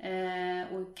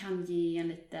 Och kan ge en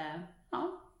lite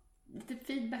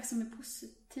feedback som är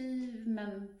positiv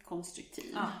men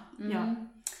konstruktiv.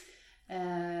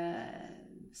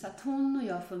 Så att hon och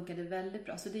jag funkade väldigt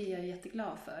bra, så det är jag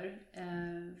jätteglad för.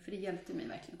 För det hjälpte mig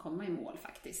verkligen att komma i mål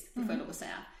faktiskt, det får jag lov att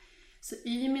säga. Så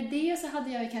i och med det så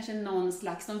hade jag ju kanske någon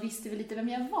slags, de visste väl lite vem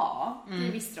jag var.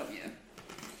 Det visste de ju.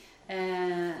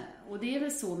 Och det är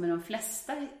väl så med de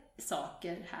flesta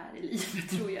saker här i livet,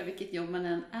 tror jag, vilket jobb man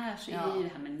än är, så är det ju det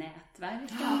här med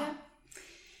nätverkande.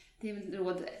 Det är väl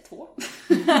råd 2.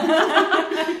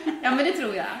 Ja, men det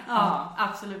tror jag. Ja,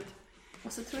 absolut.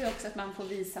 Och så tror jag också att man får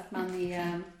visa att man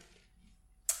är,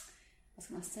 vad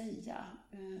ska man säga,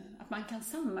 att man kan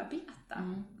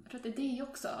samarbeta. Jag tror att det är det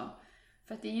också.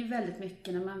 För att det är ju väldigt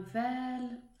mycket när man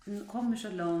väl kommer så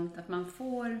långt att man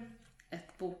får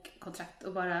ett bokkontrakt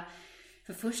och bara,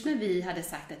 för först när vi hade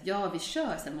sagt att vi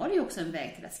kör, sen var det ju också en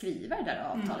väg till att skriva det där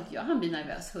avtalet. Jag hann bli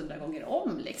nervös 100 gånger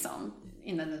om liksom,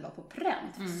 innan det var på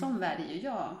pränt. För som värld är ju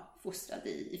jag fostrad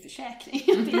i försäkring.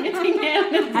 Det är ingenting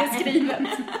än det skrivet.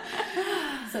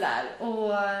 Sådär.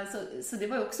 Och så det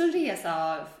var ju också en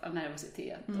resa av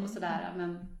nervositet och sådär.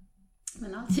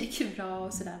 Men allt gick ju bra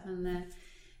och sådär. Men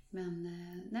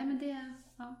nej, men det,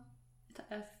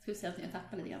 jag skulle säga att jag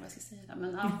tappade lite grann vad jag ska säga där.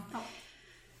 Men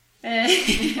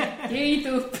det är inte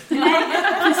upp. Nej,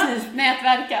 precis.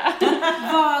 Nätverka.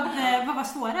 Vad var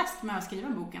svårast med att skriva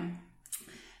boken?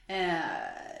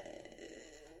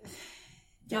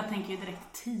 Jag tänker ju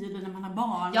direkt tiden när man har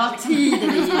barn. Ja,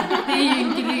 tiden det är ju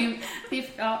en grym.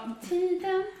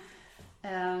 Tiden.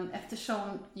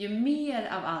 Eftersom ju mer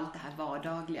av allt det här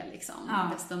vardagliga liksom,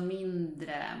 desto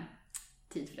mindre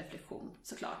tid för reflektion,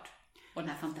 såklart. Och den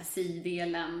här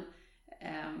fantasidelen.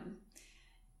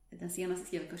 Den senaste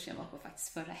skrivarkursen jag var på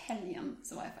faktiskt förra helgen,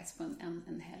 så var jag faktiskt på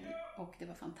en helg, och det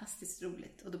var fantastiskt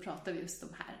roligt. Och då pratade vi just om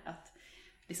här att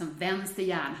liksom vänster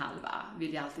hjärnhalva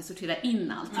vill ju alltid sortera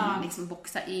in allting, liksom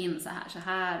boxa in så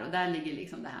här, och där ligger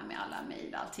liksom det här med alla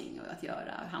mejl, allting, och att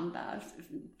göra, handla,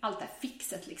 allt det här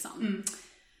fixet liksom.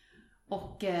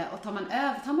 Och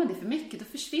tar man det för mycket, då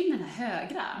försvinner den här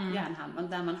högra hjärnhalvan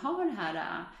där man har det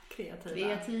här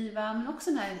kreativa, men också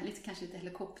den här kanske lite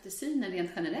helikoptersynen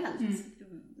rent generellt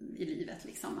i livet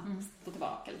liksom, att gå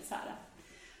tillbaka lite så här.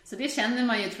 Så det känner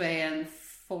man ju, tror jag, är en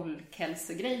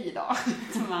folkhälsogrej idag.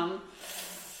 Man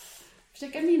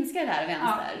försöker minska det där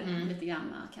vänster lite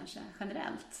grann kanske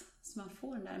generellt, så man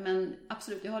får den där. Men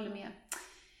absolut, jag håller med.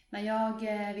 När jag,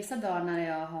 vissa dagar när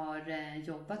jag har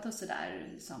jobbat och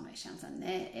sådär, så har man ju känt såhär,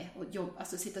 nej, och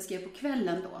alltså sitta och skriva på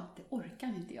kvällen då, det orkar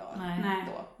inte jag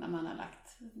då, när man har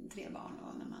lagt 3 barn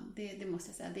och när man, det måste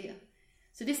jag säga, det.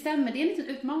 Så det stämmer, det är en liten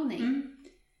utmaning.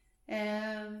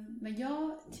 Men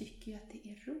jag tycker ju att det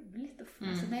är roligt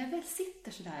alltså när jag väl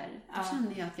sitter sådär, då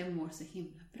känner jag att jag mår så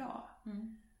himla bra.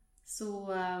 Så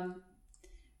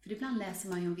för ibland läser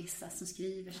man ju om vissa som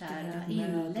skriver så här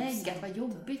inlägg, att vad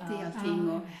jobbigt det är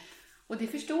allting. Och det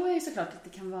förstår jag ju såklart att det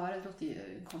kan vara, det låter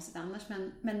ju konstigt annars,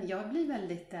 men jag blir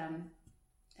väldigt, jag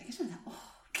kan känna såhär,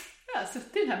 jag har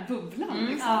suttit i den här bubblan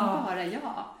liksom, bara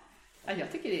jag. Ja,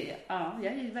 jag tycker det,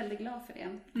 jag är väldigt glad för det,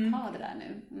 att ha det där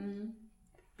nu.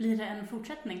 Blir det en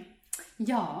fortsättning?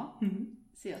 Ja,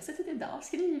 så jag har suttit idag och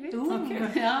skrivit.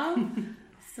 Ja.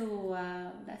 Så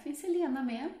där finns Helena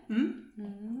med.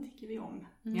 Tycker vi om.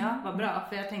 Ja, vad bra.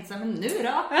 För jag tänkte så här, men nu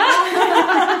då?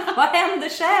 Vad händer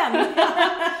sen?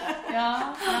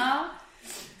 ja.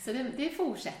 Så det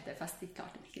fortsätter, fast det är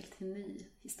klart en helt ny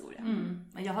historia.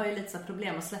 Jag har ju lite så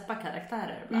problem att släppa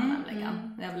karaktärer ibland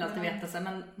nämligen. Jag vill alltid veta så här,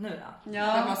 men nu då?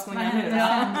 Vad ska man göra nu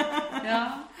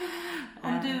då?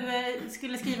 Om du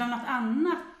skulle skriva något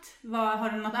annat, har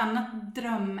du något annat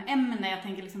drömämne? Jag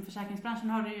tänker liksom försäkringsbranschen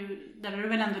där är du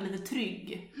väl ändå lite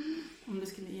trygg. Om du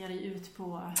skulle ge dig ut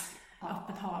på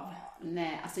öppet hav.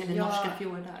 Nej, alltså eller norska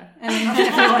fjordar.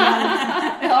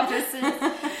 Ja, precis.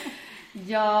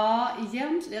 Ja,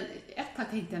 egentligen ett tag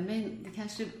tänkte jag, men det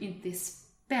kanske inte är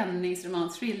spänningsroman,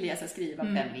 thriller jag ska skriva,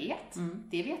 vem vet?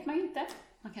 Det vet man ju inte.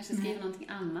 Man kanske skriver någonting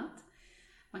annat.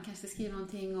 Man kanske skriver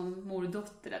någonting om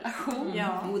mor-dotter-relation.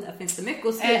 Där finns det mycket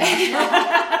att skriva.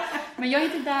 Men jag är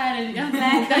inte där, jag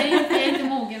är inte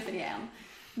mogen för det än.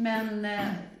 Men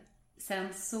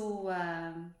sen så,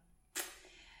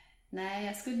 nej,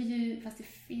 jag skulle ju, fast det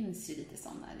finns ju lite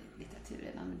sådana litteratur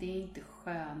redan, men det är inte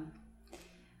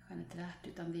skönlitterärt,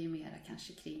 utan det är ju mera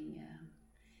kanske kring,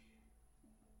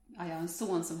 jag har en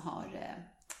son som har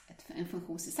en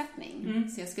funktionsnedsättning.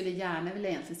 Så jag skulle gärna vilja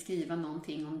egentligen skriva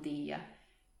någonting om det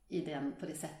på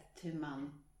det sätt hur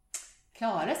man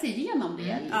klarar sig igenom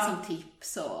det, liksom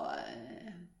tips och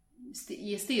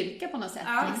ge styrka på något sätt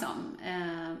liksom,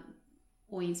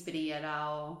 och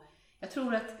inspirera. Och jag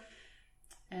tror att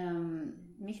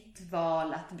mitt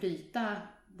val att bryta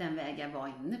den väg jag var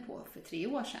inne på för 3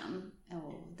 år sedan,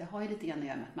 och det har ju lite grann att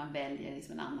göra med att man väljer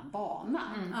liksom en annan bana.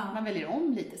 Man väljer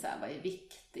om lite så här, vad är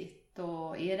viktigt,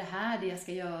 och är det här det jag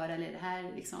ska göra, eller är det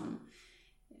här liksom,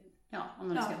 om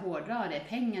man ska hårdra det,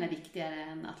 pengarna är viktigare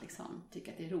än att liksom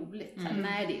tycka att det är roligt.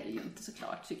 Nej, det är det ju inte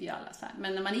såklart, tycker jag alla så här.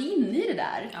 Men när man är inne i det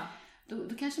där,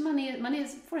 då kanske man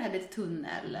får det här lite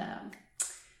tunnel.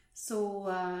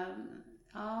 Så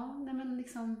nej, men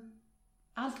liksom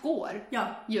allt går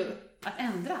ju att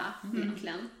ändra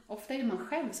egentligen. Ofta är det man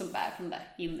själv som bär från de där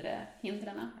inre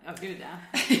hindren. Ja, gud ja.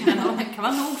 Men det kan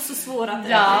vara nog så svårt att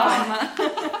överkomma.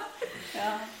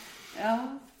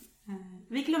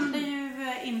 Vi glömde ju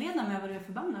inleda med vad du är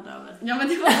förbannad över. Ja, men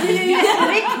det var ju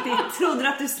riktigt. Trodde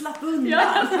att du slapp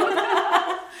undan.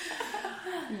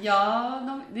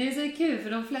 Det är så kul,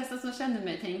 för de flesta som känner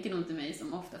mig tänker nog inte mig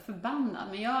som ofta förbannad.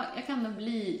 Men jag kan nog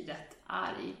bli rätt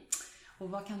arg. Och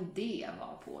vad kan det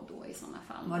vara på då i sådana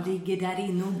fall? Vad ligger där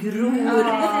inne och gror?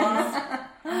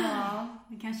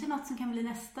 Det kanske är något som kan bli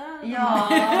nästa. Ja,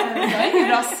 det var inget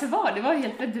bra svar. Det var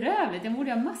helt bedrövligt. Jag borde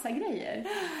göra massa grejer.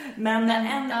 Men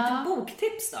ett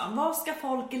boktips då? Vad ska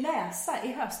folk läsa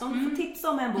i höst? Om du får tipsa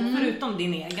om en bok förutom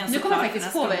din egen. Nu kommer jag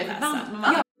faktiskt på vad jag är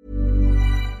förbannad.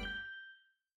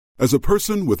 As a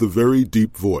person with a very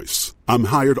deep voice, I'm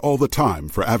hired all the time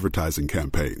for advertising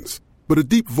campaigns. But a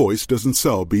deep voice doesn't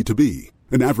sell B2B,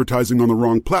 and advertising on the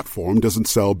wrong platform doesn't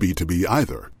sell B2B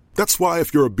either. That's why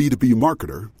if you're a B2B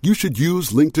marketer, you should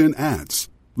use LinkedIn ads.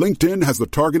 LinkedIn has the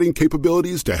targeting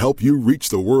capabilities to help you reach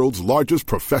the world's largest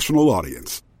professional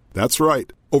audience. That's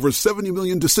right, over 70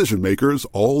 million decision makers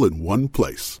all in one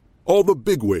place. All the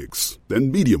big wigs,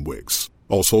 then medium wigs,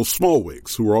 also small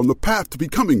wigs who are on the path to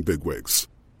becoming big wigs.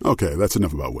 Okay, that's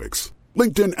enough about wigs.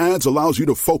 LinkedIn ads allows you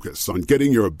to focus on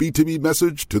getting your B2B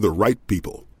message to the right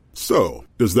people. So,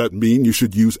 does that mean you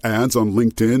should use ads on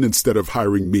LinkedIn instead of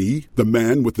hiring me, the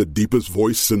man with the deepest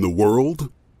voice in the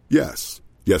world? Yes.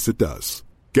 Yes, it does.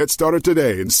 Get started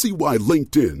today and see why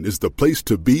LinkedIn is the place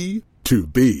to be to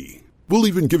be. We'll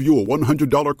even give you a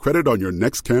 $100 credit on your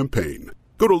next campaign.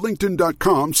 Go to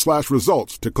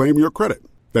linkedin.com/results to claim your credit.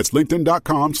 That's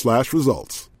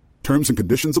linkedin.com/results. Terms and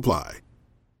conditions apply.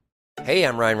 Hey,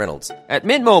 I'm Ryan Reynolds. At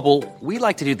Mint Mobile, we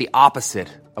like to do the opposite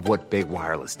of what Big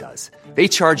Wireless does. They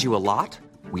charge you a lot,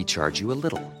 we charge you a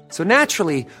little. So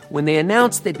naturally, when they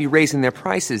announced they'd be raising their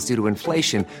prices due to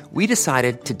inflation, we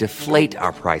decided to deflate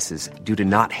our prices due to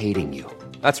not hating you.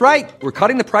 That's right. We're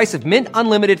cutting the price of Mint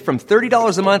Unlimited from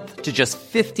 $30 a month to just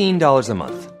 $15 a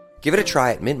month. Give it a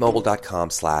try at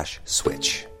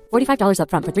mintmobile.com/switch. $45 up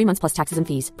front for 3 months plus taxes and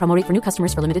fees. Promo rate for new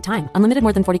customers for limited time. Unlimited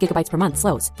more than 40 gigabytes per month.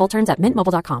 Slows full terms at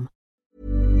mintmobile.com.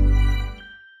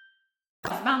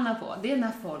 Förbannad på, det är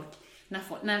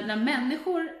när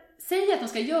människor säger att de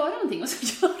ska göra någonting och så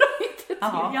gör de inte det.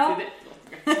 Ja.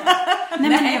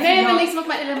 Nej, men liksom att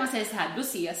man säger så här, då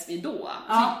ses vi då.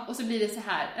 Ja. Och så blir det så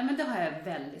här, men det har jag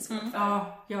väldigt svårt för.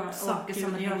 Ja, saker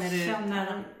som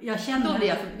jag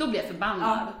känner då blir jag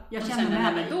förbannad. Ja, jag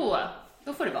känner men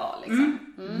då får det vara liksom.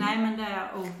 Nej, men det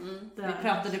är Vi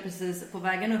pratade precis på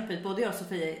vägen upp hit, både jag och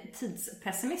Sofia är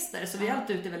tidspessimister, så vi är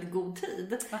alltid ute i väldigt god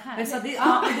tid. Så det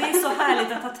är så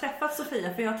härligt att ha träffat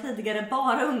Sofia, för jag har tidigare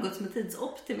bara umgåtts med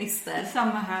tidsoptimister.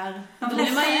 Samma här. Då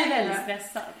är man ju väldigt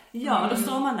stressad. Ja, då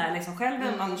står man där liksom, själv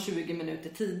är man 20 minuter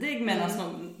tidig, medan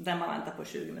den man väntar på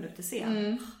 20 minuter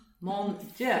sen.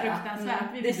 Fruktansvärt.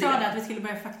 Vi sa det att vi skulle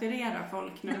börja fakturera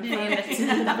folk nu. Vilken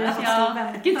tur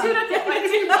att jag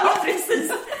faktiskt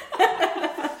precis.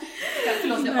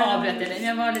 Förlåt, jag avbröt dig.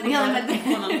 Jag var lite på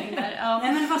någonting där.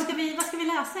 Nej, men vad ska vi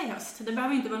läsa i höst? Det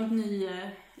behöver inte vara något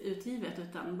nyutgivet,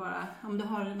 utan bara om du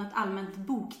har något allmänt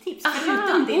boktips.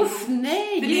 Förutom det.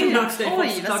 Nej, det är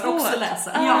såklart också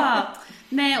läsa. Ja.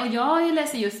 Nej, och jag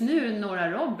läser just nu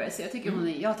Nora Roberts. Jag tycker hon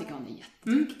är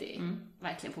jätteduktig.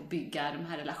 Verkligen på att bygga de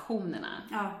här relationerna.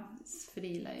 Ja. För det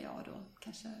gillar jag då.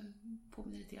 Kanske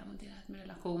påminner lite grann om det här med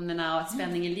relationerna och att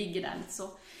spänningen ligger där lite så.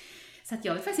 Så att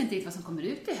jag vet faktiskt inte riktigt vad som kommer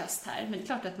ut i höst här. Men det är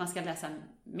klart att man ska läsa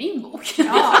min bok.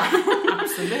 Ja,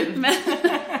 absolut.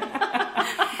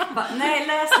 Nej,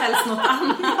 läs helst något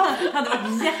annat. Det hade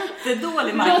varit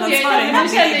jättedålig marknadsföring. Nu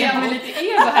känner jag mig lite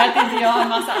ego här att inte jag har en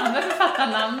massa andra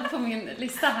författarnamn på min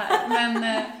lista här. Men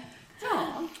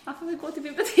man får väl gå till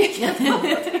biblioteket.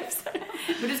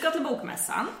 Men du ska till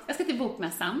bokmässan. Jag ska till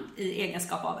bokmässan. I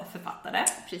egenskap av författare.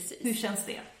 Precis. Hur känns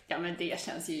det? Ja, men det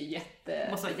känns ju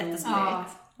måste vara jättespännande.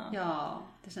 Ja,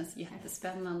 det känns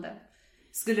jättespännande.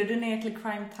 Skulle du ner till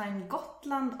Crime Time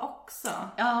Gotland också?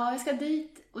 Ja, jag ska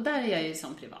dit. Och där är jag ju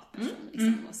som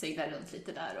privatperson. Och seglar runt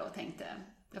lite där och tänkte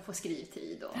jag får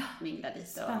skrivtid och mingla lite.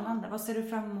 Spännande. Vad ser du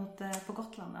fram emot på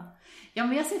Gotland då? Ja,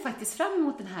 men jag ser faktiskt fram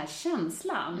emot den här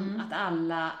känslan att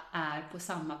alla är på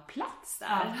samma plats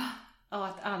där. Och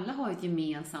att alla har ett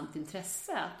gemensamt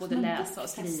intresse att både läsa och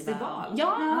skriva.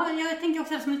 Ja, jag tänker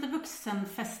också som lite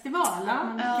vuxenfestival.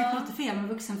 Det låter fel med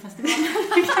vuxenfestival.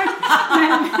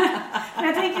 men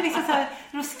jag tänker liksom så här,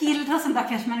 Roskilde och sånt där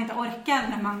kanske man inte orkar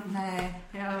när man är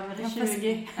över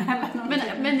 20.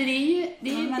 men det är ju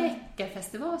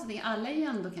deckarfestival, så alla är ju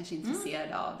ändå kanske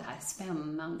intresserade av det här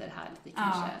spännande, det här lite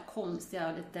kanske konstiga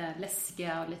och lite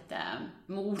läskiga och lite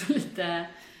mord och lite...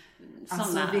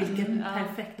 Alltså vilken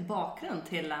perfekt bakgrund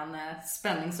till en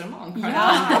spänningsroman.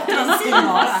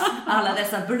 Alla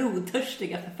dessa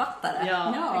blodtörstiga författare.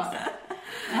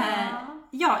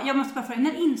 Jag måste bara fråga,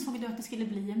 när insåg du att det skulle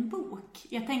bli en bok?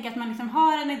 Jag tänker att man liksom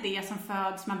har en idé som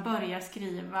föds, man börjar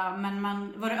skriva, men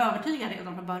man var övertygad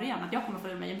redan från början att jag kommer få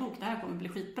med en bok, det här kommer bli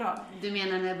skitbra. Du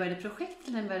menar när jag började projekt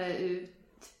eller när jag började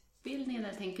utbildningen,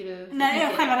 eller tänker du?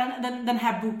 Nej, själva den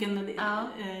här boken. Men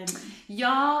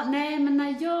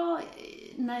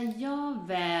när jag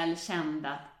väl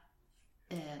kände att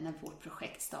när vårt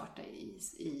projekt startade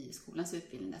i skolans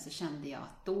utbildning där, så kände jag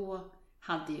att då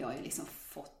hade jag ju liksom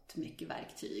fått mycket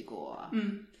verktyg och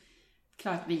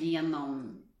klarat mig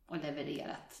igenom och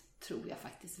levererat, tror jag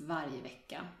faktiskt, varje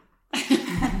vecka.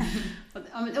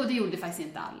 och det gjorde faktiskt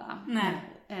inte alla. Nej.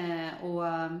 Och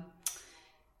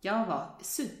jag var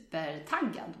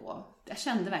supertaggad då. Jag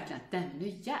kände verkligen att nu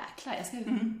jäklar,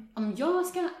 om jag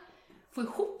ska få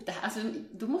ihop det här, alltså,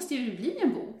 då måste ju det bli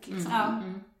en bok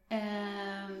liksom.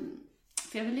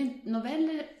 För jag vill inte,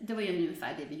 noveller, det var ju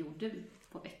ungefär det vi gjorde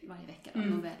på varje vecka.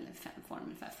 Noveller, 5 former,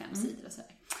 ungefär 5 sidor och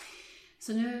sådär.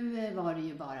 Så nu var det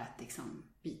ju bara att liksom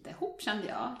bita ihop, kände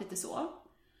jag, lite så.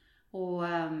 Och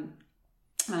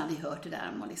man hade ju hört det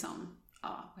där om att liksom,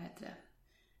 vad heter det?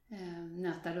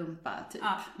 Nöta rumpa typ.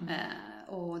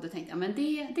 Och då tänkte jag, men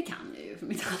det kan jag ju för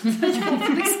mitt andra jobb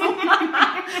liksom.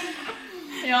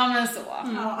 Ja, men så.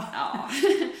 Ja.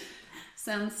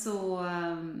 Sen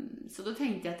så då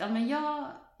tänkte jag att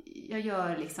jag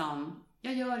gör liksom,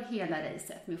 jag gör hela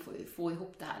racet med att få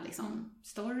ihop det här liksom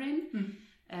storyn.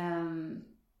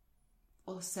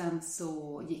 Och sen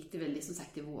så gick det väl liksom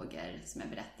sagt i vågor, som jag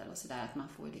berättade och sådär, att man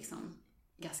får liksom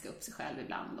gaska upp sig själv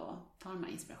ibland och ta de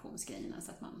här inspirationsgrejerna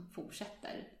så att man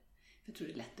fortsätter. För jag tror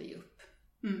det är lätt att ge upp.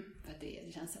 För att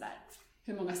det känns sådär.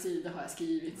 hur många sidor har jag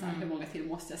skrivit, så här, hur många till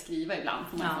måste jag skriva ibland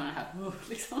får man få den här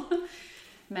liksom.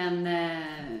 Men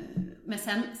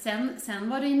sen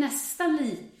var det ju nästan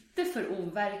lite för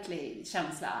overklig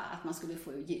känsla att man skulle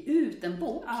få ge ut en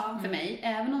bok för mig,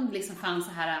 även om det liksom fanns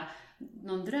så här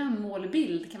någon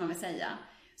drömmålbild kan man väl säga,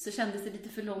 så kändes det lite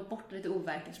för långt bort och lite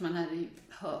overkligt, så man hade ju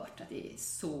hört att det är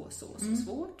så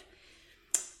svårt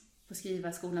att skriva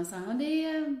i skolan. Så och det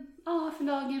är,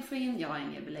 förlagen får in, jag har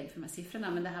ingen belägg för de här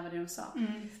siffrorna, men det här var det de sa.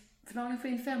 Förlagen får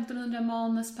in 1500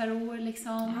 manus per år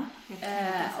liksom.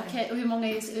 Okej, och hur många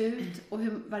ges ut och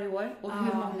varje år? Och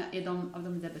hur många är av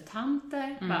de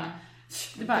debutanter?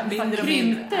 Det bara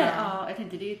krympte. Jag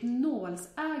tänkte, det är ett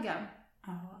nålsöga.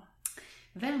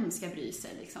 Vem ska bry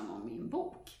sig liksom om min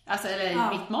bok? Alltså,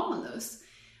 eller mitt manus.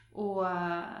 Och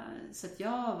så att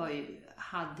jag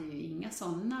hade ju inga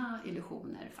sådana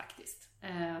illusioner faktiskt.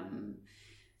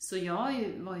 Så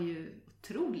jag var ju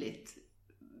otroligt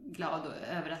glad och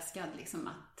överraskad liksom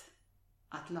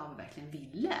att Lava verkligen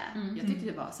ville. Jag tyckte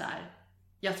det var så här,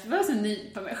 jag var så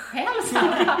ny på mig själv så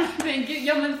här. Men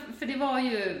gud, för det var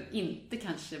ju inte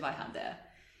kanske vad jag hade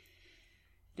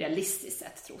realistiskt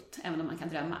sett trott, även om man kan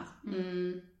drömma.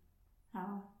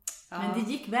 Men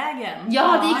det gick vägen.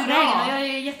 Ja, det gick vägen och jag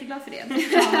är jätteglad för det.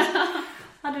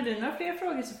 Hade du några fler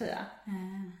frågor, Sofia?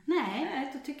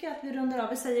 Nej, då tycker jag att vi rundar av.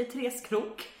 Vi säger Therese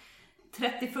Krook.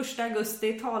 31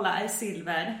 augusti, tala är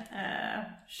silver.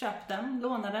 Köp den,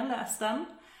 låna den, läs den.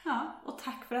 Ja, och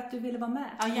tack för att du ville vara med.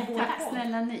 Ja, tack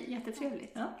snälla ni,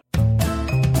 jättetrevligt. Ja.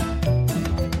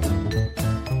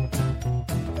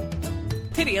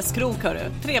 Therese Krook,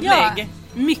 hörru. Trevlig. Ja,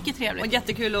 mycket trevligt. Och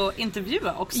jättekul att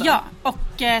intervjua också. Ja,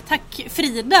 och tack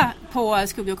Frida på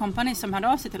Skugga & Company som hörde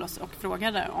av sig till oss och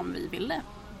frågade om vi ville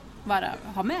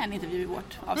ha med en intervju i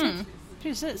vårt avsnitt.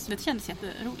 Precis. Det kändes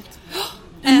jätteroligt.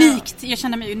 Unikt, jag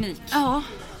kände mig unik. Ja,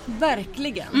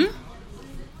 verkligen.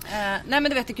 Nej, men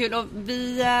det är jättekul. Och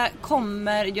vi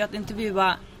kommer ju att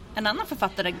intervjua en annan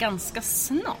författare ganska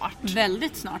snart.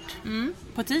 Väldigt snart.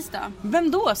 På tisdag.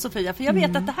 Vem då, Sofia? För jag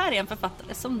vet att det här är en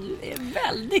författare som du är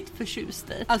väldigt förtjust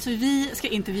i. Alltså vi ska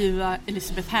intervjua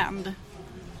Elizabeth Hand.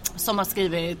 Som har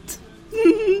skrivit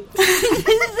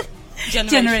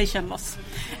Generation Loss.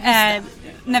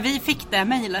 När vi fick det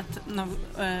mejlet,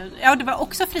 det var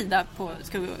också Frida på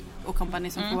Skugga & Company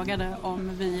som frågade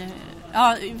om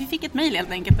vi fick ett mejl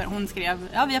helt enkelt där hon skrev,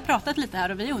 vi har pratat lite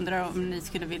här och vi undrar om ni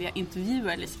skulle vilja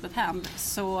intervjua Elizabeth Hand.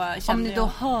 Så om ni då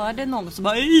hörde någon som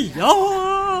bara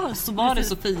så var det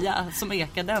Sofia som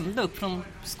ekade ända upp från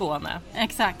Skåne.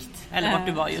 Exakt. Eller vart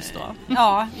du var just då.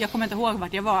 Ja, jag kommer inte ihåg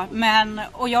vart jag var.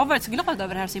 Och jag har varit så glad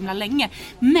över det här så himla länge.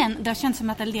 Men det har känts som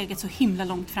att det har legat så himla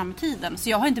långt fram i tiden. Så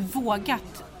jag har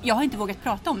inte vågat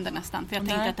prata om det nästan. För jag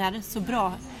tänkte att det här är så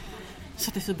bra. Så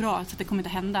att det är så bra så att det kommer inte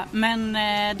hända. Men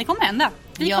det kommer hända.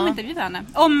 Vi kommer intervjua henne.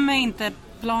 Om inte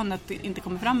planet inte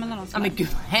kommer fram eller något. Ja, men gud,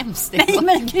 hemskt. Nej,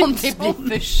 men gud, om det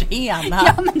blir försenat.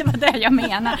 Ja, men det var det jag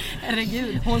menar.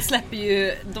 Herregud. Hon släpper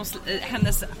ju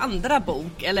hennes andra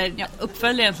bok, eller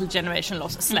uppföljaren till Generation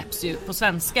Loss släpps ju på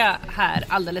svenska här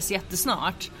alldeles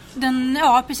jättesnart.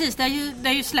 Ja, precis. Det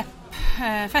är ju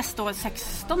släppfest då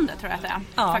 16 tror jag att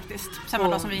det är. Faktiskt. Samma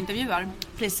dag som vi intervjuar.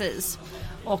 Precis.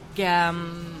 Och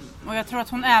jag tror att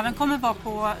hon även kommer vara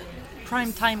på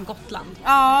Primetime Gotland.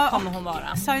 Ja, kommer hon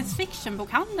vara. Science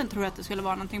fiction-bokhandeln tror jag att det skulle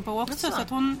vara någonting på också. Så att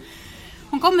hon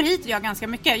kommer hit och gör ganska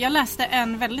mycket. Jag läste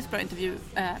en väldigt bra intervju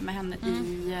med henne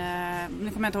nu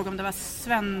kommer jag inte ihåg om det var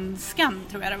Svenskan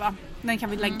tror jag det var. Den kan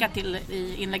vi lägga till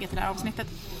i inlägget till det här avsnittet.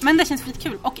 Men det känns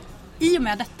skitkul. Och i och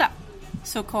med detta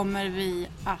så kommer vi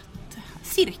att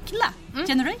cirkla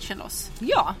Generation Loss.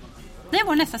 Ja. Det är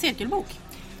vår nästa cirkelbok.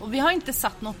 Och vi har inte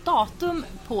satt något datum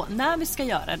på när vi ska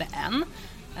göra det än.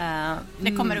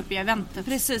 Det kommer upp i eventet.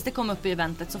 Precis, det kommer upp i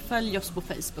eventet. Så följ oss på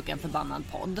Facebook, en förbannad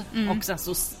podd. Och sen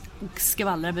så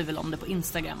skvallrar vi väl om det på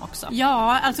Instagram också.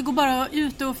 Ja, alltså gå bara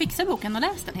ut och fixa boken och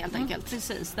läs den helt enkelt.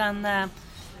 Precis, den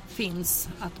finns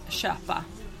att köpa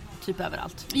typ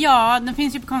överallt. Ja, den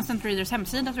finns ju på Constant Readers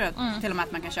hemsida tror jag. Till och med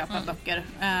att man kan köpa böcker.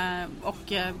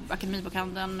 Och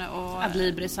Akademibokhandeln och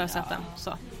Adlibris har jag sett den.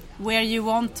 Så. Where you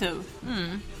want to.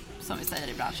 Som vi säger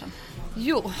i branschen.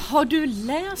 Jo, har du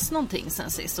läst någonting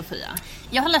sen sist, Sofia?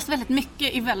 Jag har läst väldigt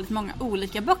mycket i väldigt många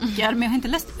olika böcker. Men jag har inte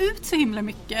läst ut så himla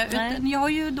mycket. Utan jag har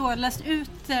ju då läst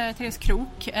ut Therese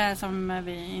Krook som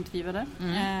vi intervjuade.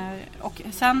 Och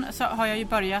sen så har jag ju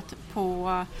börjat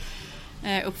på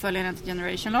uppföljaren till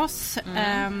Generation Loss.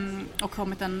 Och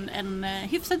kommit en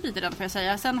hyfsad bit i den får jag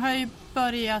säga. Sen har jag ju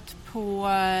börjat på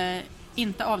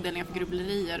inte avdelningen för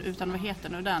grubblerier utan vad heter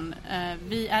nu den?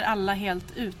 Vi är alla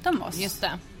helt utan oss. Just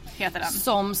det. Heter den.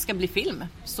 Som ska bli film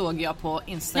såg jag på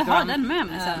Instagram. Jag har den med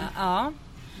mig sen. Ja.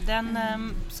 Den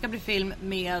ska bli film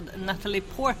med Natalie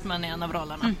Portman i en av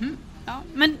rollerna. Ja,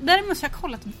 men däremot så har jag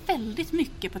kollat väldigt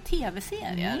mycket på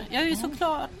tv-serier. Jag är ju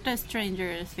såklart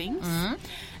Stranger Things.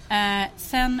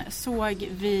 Sen såg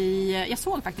jag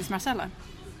såg faktiskt Marcella.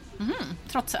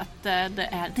 Trots att det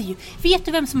är ju, vet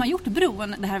du vem som har gjort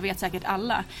Bron? Det här vet säkert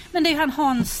alla. Men det är ju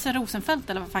Hans Rosenfeldt,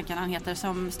 eller vad fan kan han heter,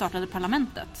 som startade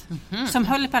Parlamentet. Som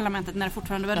höll i Parlamentet när det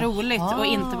fortfarande var roligt och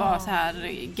inte var så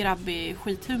här grabbig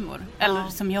skithumor. Eller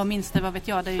som jag minns det, vad vet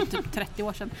jag, det är ju typ 30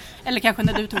 år sedan. Eller kanske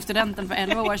när du tog studenten för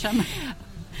 11 år sedan.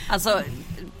 Alltså,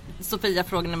 Sofia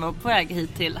frågade när vi var på väg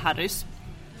hit till Harrys.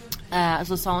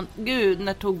 Så sa hon, gud,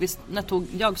 när tog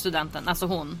jag studenten? Alltså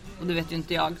hon, och det vet ju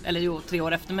inte jag. Eller jo, 3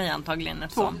 år efter mig antagligen.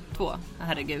 2.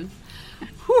 Herregud.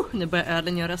 Nu börjar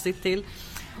ölen göra sitt till.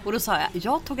 Och då sa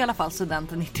jag tog i alla fall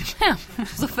studenten 95.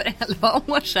 Så för 11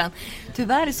 år sedan.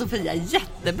 Tyvärr är Sofia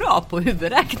jättebra på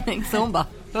huvudräkning. Så hon bara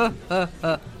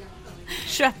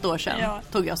 21 år sedan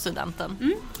tog jag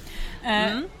studenten.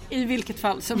 I vilket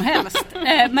fall som helst.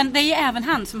 Men det är ju även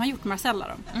han som har gjort Marcella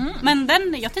då. Men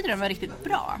jag tyckte den var riktigt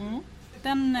bra.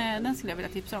 Den skulle jag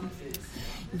vilja tipsa om.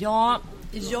 Ja,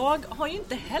 jag har ju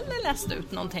inte heller läst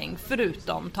ut någonting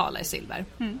förutom Tala i silver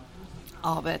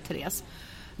av Therese.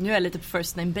 Nu är jag lite på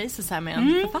first name basis här med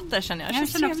en författare, känner jag.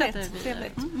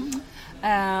 Trevligt.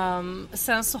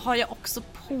 Sen så har jag också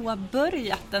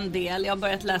påbörjat en del. Jag har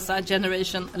börjat läsa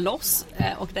Generation Loss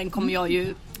och den kommer jag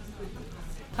ju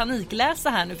panikläsa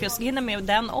här nu, för jag ska hinna med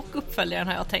den och uppföljaren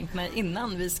har jag tänkt mig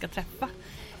innan vi ska träffa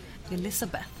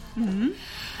Elisabeth.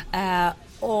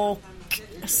 Och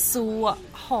så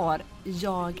har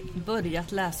jag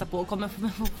börjat läsa på och kommer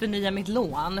förnya mitt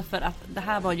lån, för att det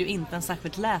här var ju inte en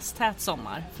särskilt lästät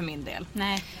sommar för min del.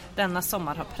 Nej. Denna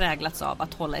sommar har präglats av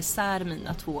att hålla isär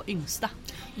mina 2 yngsta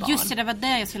barn. Just det var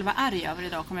det jag skulle vara arg över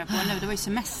idag, kom jag på nu. Det var ju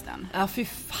semestern. Ja, fy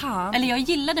fan. Eller jag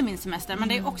gillade min semester, men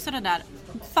det är också det där,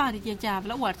 varje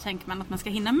jävla år tänker man att man ska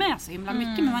hinna med så himla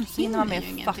mycket, men man hinner med ju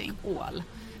ingenting. All.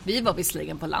 Vi var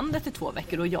visserligen på landet i 2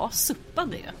 veckor och jag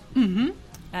suppade ju.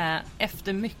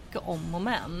 Efter mycket om och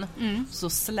men så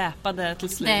släpade till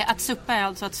slut. Att suppa är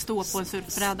alltså att stå på en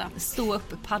surfbräda. Stå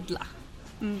upp och paddla.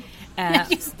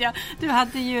 Just det, du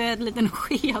hade ju en liten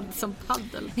sked som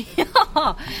paddel.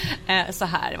 Ja, så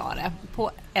här var det.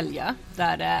 På Älgö,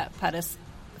 där Peres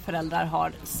föräldrar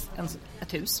har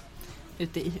ett hus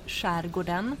ute i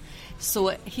skärgården,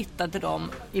 så hittade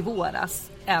de i våras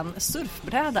en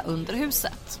surfbräda under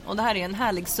huset. Och det här är en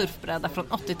härlig surfbräda från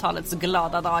 80-talets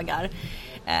glada dagar.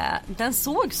 Den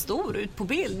såg stor ut på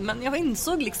bild, men jag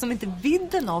insåg liksom inte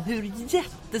vidden av hur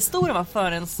jättestor den var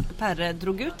förrän Perre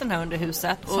drog ut den här under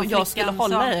huset och jag skulle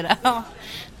hålla i det.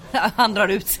 Han drar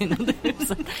ut sin under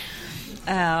huset.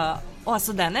 Och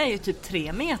alltså den är ju typ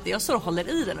 3 meter. Jag så håller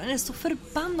i den och den är så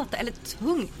förbannat eller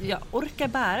tung. Jag orkar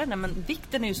bära den, men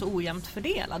vikten är ju så ojämnt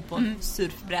fördelad på en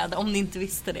surfbräda, om ni inte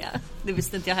visste det. Det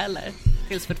visste inte jag heller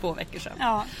tills för 2 veckor sedan.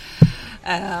 Ja.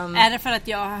 Är det för att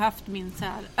jag har haft min så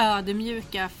här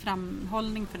ödemjuka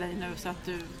framhållning för dig nu, så att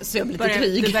du du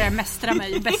börjar mästra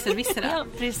mig besserwisser? Ja,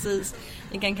 precis.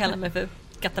 Ni kan kalla mig för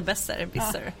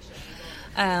kattabesserwisser.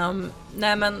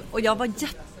 Nej, men och jag var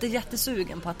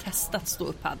jättesugen på att testa att stå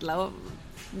upp paddla, och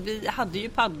vi hade ju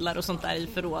paddlar och sånt där i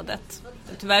förrådet.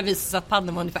 Tyvärr visade sig att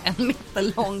paddeln var ungefär 1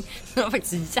 meter lång. Det var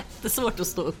faktiskt jättesvårt att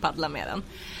stå upp paddla med den.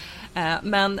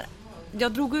 Men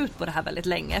jag drog ut på det här väldigt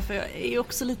länge, för jag är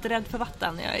också lite rädd för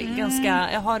vatten.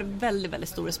 Jag har väldigt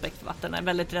stor respekt för vatten. Jag är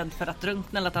väldigt rädd för att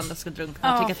drunkna eller att andra ska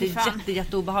drunkna. Jag tycker att det är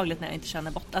jätteobehagligt när jag inte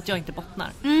känner att jag inte bottnar.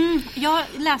 Jag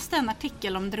läste en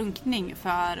artikel om drunkning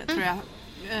för, tror jag,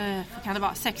 kan det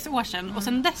vara 6 år sedan, och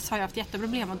sen dess har jag haft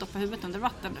jätteproblem att doppa huvudet under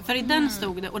vatten, för i den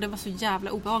stod det, och det var så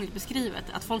jävla obehagligt beskrivet,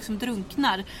 att folk som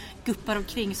drunknar guppar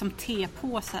omkring som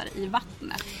tepåsar i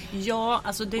vattnet. Ja,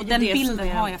 alltså det är och ju den det bilden som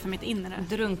är har jag för mitt inre.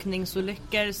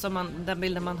 Drunkningsolyckor, som den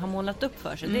bilden man har målat upp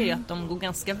för sig, det är ju att de går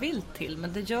ganska vilt till,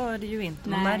 men det gör det ju inte.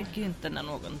 Man märker ju inte när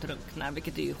någon drunknar,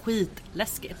 vilket är ju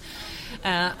skitläskigt.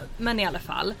 Men i alla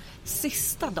fall,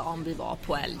 sista dagen vi var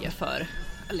på Älgö för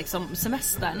liksom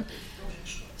semestern,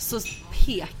 så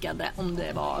pekade, om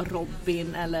det var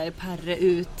Robin eller Perre,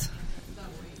 ut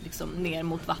liksom ner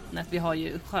mot vattnet. Vi har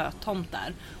ju sjötomt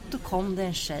där. Och då kom det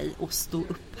en tjej och stod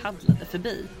upp, paddlade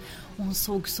förbi. Och hon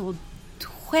såg så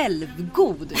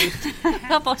självgod ut.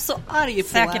 Jag var så arg på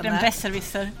Säkert henne. En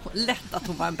besserwisser. Lätt att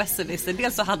hon var en besserwisser.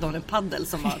 Dels så hade hon en paddel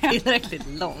som var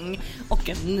tillräckligt lång och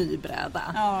en ny bräda.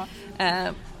 Ja.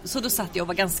 Så då satt jag och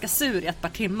var ganska sur i ett par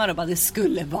timmar och bara, det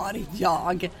skulle varit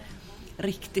jag.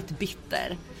 Riktigt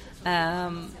bitter.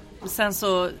 Sen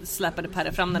så släpade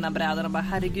Perre fram den här brädan och bara,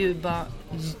 herregud, bara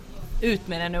ut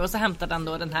med den nu. Och så hämtade han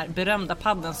då den här berömda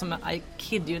padden som, I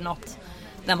kid you not,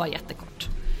 den var jättekort.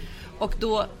 Och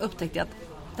då upptäckte jag att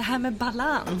det här med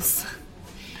balans.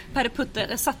 Perre puttade,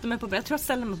 jag satte mig på brädan, jag tror jag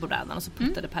ställde mig på brädan och så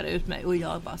puttade Perre ut mig och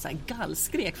jag bara så här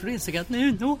gallskrek för då insåg jag att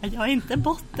nu når jag inte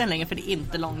botten längre, för det är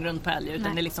inte långgrund på älg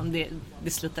utan det är liksom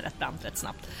det slutar rätt brant rätt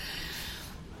snabbt.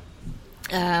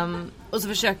 Och så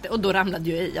försökte, och då ramlade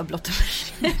jag i av blotta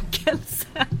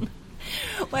förskräckelsen.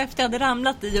 Och efter jag hade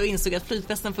ramlat i och insåg att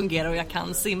flytvästen fungerar och jag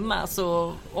kan simma,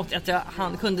 så och att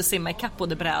han kunde simma i kapp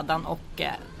både brädan och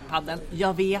paddeln.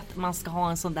 Jag vet, man ska ha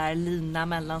en sån där lina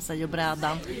mellan sig och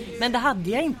brädan, men det hade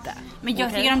jag inte. Men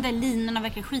jag tycker de där linorna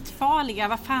verkar skitfarliga.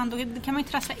 Vad fan, då kan man ju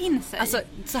trassla in sig. Alltså,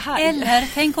 så här. Eller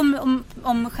tänk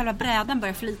om själva brädan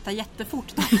börjar flyta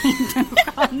jättefort. Då är inte en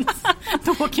chans.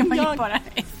 Då åker man ju bara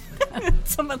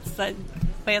som att säga,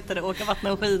 vad heter det, åka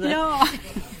vattna och skidor. Ja.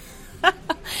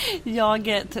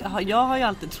 Jag har ju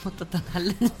alltid trott att den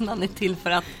här linan är till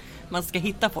för att man ska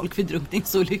hitta folk vid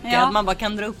drunkningsolyckor. Ja. Man bara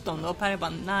kan dra upp dem då. Och Per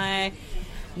bara, nej,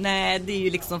 det är ju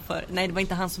liksom för... Nej, det var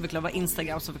inte han som förklarade, det var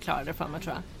Instagram som förklarade det för mig,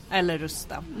 tror jag. Eller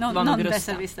Rusta. Någon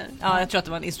besserwisser. Ja, jag tror att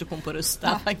det var en instruktion på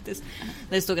Rusta faktiskt.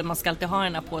 Det stod att man ska alltid ha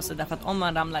den här på sig därför att om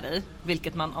man ramlar i,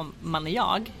 vilket man, om man är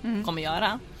jag, kommer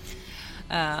göra,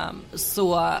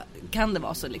 så kan det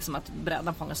vara så liksom att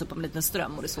brädan fångas upp av en liten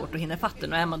ström och det är svårt att hinna fatta.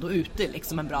 Och är man då ute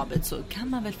liksom en bra bit så kan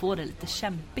man väl få det lite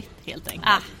kämpigt helt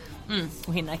enkelt.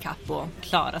 Och hinna ikapp och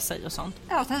klara sig och sånt.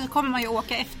 Ja, och sen så kommer man ju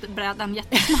åka efter brädan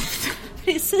jättesnabbt.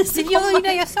 Precis, det gör ju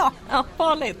det jag sa. Ja,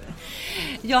 farligt.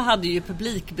 Jag hade ju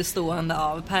publik bestående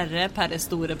av Perres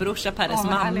storebrorsa, Perres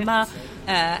mamma,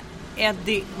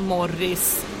 Eddie,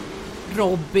 Morris,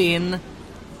 Robin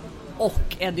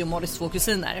och Eddie och Morris 2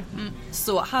 kusiner.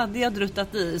 Så hade jag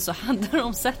druttat i så hade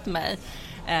de sett mig.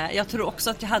 Jag tror också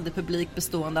att jag hade publik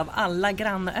bestående av alla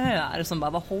grannöar som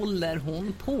bara, vad håller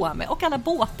hon på med? Och alla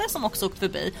båtar som också åkt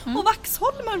förbi. Och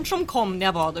Vaxholmaren som kom när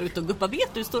jag var där ute och guppade.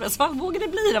 Vet du hur stora svallvågor det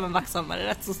blir av en Vaxholmare?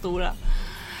 Rätt så stora.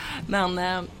 Men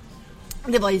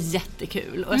det var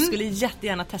jättekul. Och jag skulle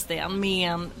jättegärna testa igen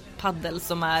med en paddel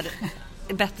som är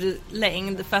bättre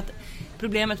längd. För att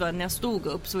problemet var att när jag stod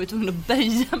upp så var jag tvungen att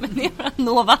böja mig ner för att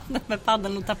nå vattnet med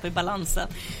paddeln och tappa i balansen.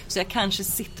 Så jag kanske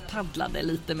sittpaddlade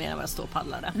lite mer än vad jag stod och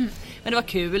paddlade. Men det var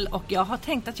kul och jag har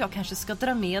tänkt att jag kanske ska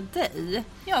dra med dig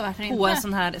på en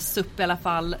sån här supp i alla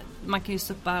fall. Man kan ju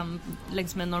suppa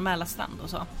längs med en normala strand och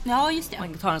så. Ja, just det.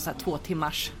 Man tar en sån här 2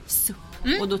 timmars supp.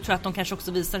 Och då tror jag att de kanske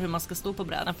också visar hur man ska stå på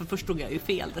brädan. För först stod jag ju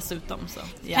fel dessutom. Så.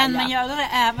 Kan man göra det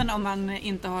även om man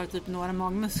inte har typ några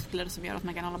magmuskler som gör att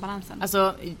man kan hålla balansen?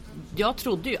 Alltså, jag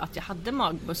trodde ju att jag hade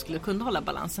magmuskler och kunde hålla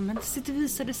balansen. Men det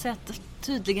visade sig att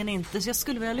tydligen inte. Så jag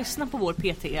skulle vilja lyssna på vår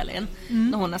PT Elin.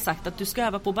 När hon har sagt att du ska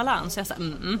öva på balans. Så jag sa,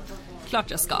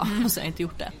 klart jag ska. Och så har jag inte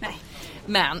gjort det. Nej.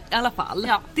 Men i alla fall,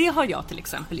 det har jag till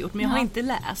exempel gjort. Men jag har inte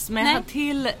läst. Men jag har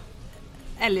till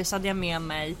Elias hade jag med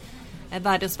mig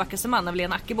Världens vackraste man av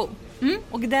Lena Ackebo.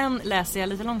 Och den läser jag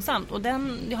lite långsamt. Och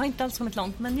jag har inte alls kommit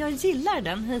långt, men jag gillar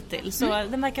den hittills. Så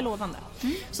den verkar lovande.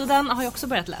 Så den har jag också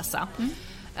börjat läsa.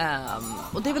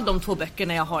 Och det är väl de 2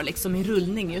 böckerna jag har liksom i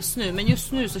rullning just nu. Men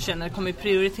just nu så känner jag att jag kommer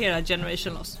prioritera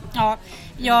Generation Loss. Ja,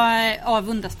 jag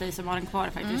avundas dig som har den kvar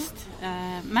faktiskt.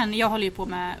 Men jag håller ju på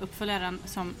med uppföljaren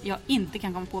som jag inte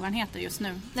kan komma på vad den heter just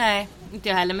nu. Nej, inte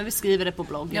jag heller, men vi skriver det på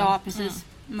bloggen. Ja, precis.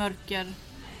 Mörker.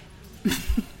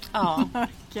 Ja.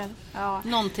 Mörker. Ja.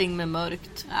 Någonting med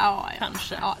mörkt.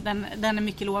 Kanske. Ja, den är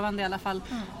mycket lovande i alla fall.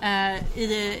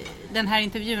 I den här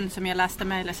intervjun som jag läste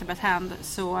med Elizabeth Hand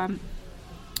så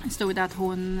stod det att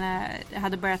hon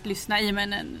hade börjat lyssna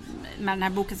med den här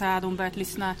boken, så hade hon börjat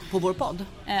lyssna på vår podd.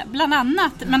 Bland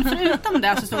annat, men förutom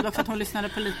det så stod det också att hon lyssnade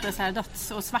på lite så här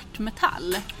döds- och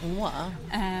svartmetall.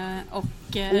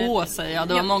 Säger jag.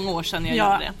 Det var många år sedan jag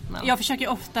gjorde det. Men. Jag försöker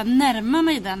ofta närma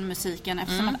mig den musiken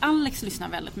eftersom att Alex lyssnar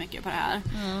väldigt mycket på det här.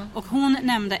 Och hon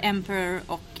nämnde Emperor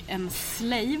och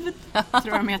Enslaved, tror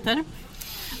jag de heter.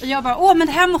 Och jag bara, men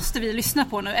det här måste vi lyssna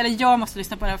på nu. Eller jag måste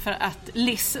lyssna på det för att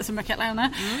Liz, som jag kallar henne,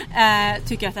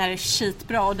 tycker att det här är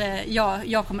skitbra. Och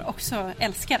jag kommer också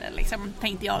älska det, liksom,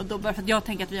 tänkte jag då. Bara för att jag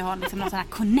tänker att vi har liksom någon sån här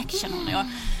connection, hon och jag.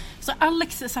 Så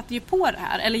Alex satte ju på det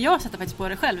här. Eller jag satte faktiskt på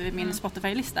det själv i min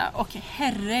Spotify-lista. Och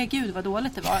herregud vad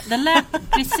dåligt det var. Det lät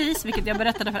precis, vilket jag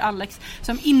berättade för Alex,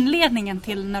 som inledningen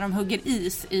till när de hugger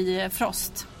is i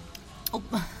Frost. Och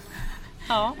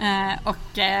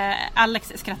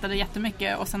Alex skrattade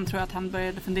jättemycket. Och sen tror jag att han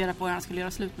började fundera på hur han skulle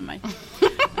göra slut med mig.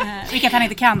 Vilket han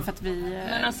inte kan för att vi...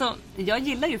 Men alltså, jag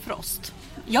gillar ju Frost.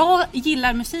 Jag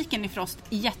gillar musiken i Frost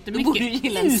jättemycket. Du borde ju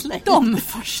gilla utom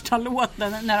första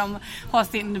låten när de har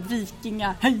sin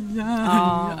vikinga.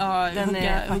 Den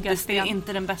är faktiskt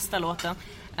inte den bästa låten.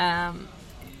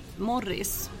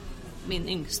 Morris min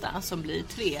yngsta som blir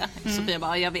 3. Sofia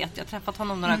bara, jag vet, jag har träffat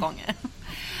honom några gånger.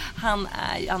 Han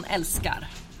älskar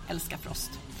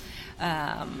Frost.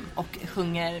 Och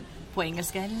sjunger på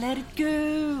engelska let it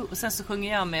go. Och sen så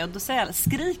sjunger jag med och då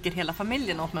skriker hela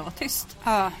familjen åt mig att vara tyst.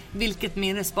 Vilket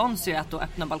min respons är att då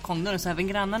öppna balkongdörren så även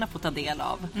grannarna får ta del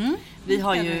av. Vi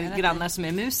har ju grannar som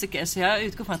är musiker så jag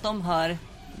utgår från att de hör,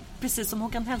 precis som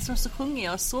Håkan Hellström så sjunger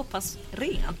jag så pass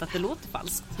rent att det låter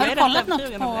falskt. Har du kollat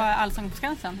något på Allsång på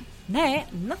Skansen? Nej,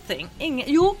 nothing.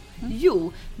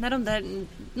 Jo, när de där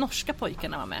norska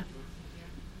pojkarna var med.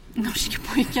 Norska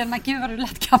pojkarna, gud vad du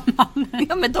lät gammal.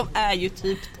 Ja, men de är ju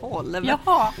typ 12.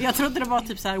 Jaha, jag trodde det var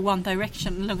typ så här One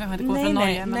Direction. De kanske inte går från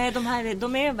Norge. Nej,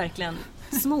 de är verkligen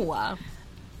små.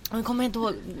 Jag kommer inte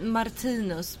ihåg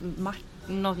Martinus,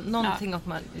 någonting och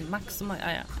Max.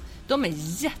 De är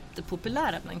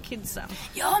jättepopulära bland kidsen.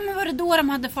 Ja, men var det då de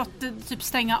hade fått typ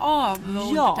stänga av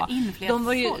och ta in fler de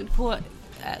var ju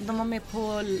de var med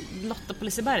på Lotta på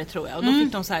Liseberg tror jag. Och då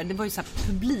fick de så här, det var ju så här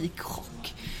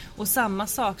publikchock. Och samma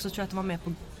sak så tror jag att de var med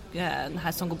på den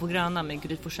här som går på Gröna med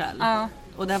Gry Forssell.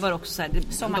 Och där var det också så här,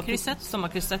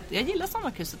 Sommarkrysset. Jag gillar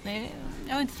Sommarkrysset. Nej,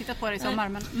 jag har inte tittat på det i sommar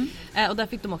men och där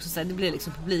fick de också så här, det blev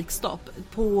liksom publikstopp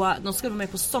de skulle vara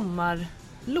med på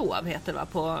Sommarlov heter det va,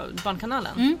 på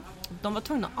Barnkanalen. De var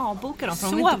tvungna att avboka dem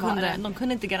för de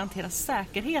kunde inte garantera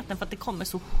säkerheten för att det kommer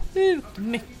så sjukt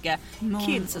mycket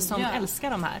kids som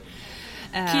älskar de här.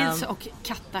 Kids och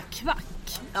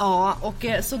kattakvack. Ja, och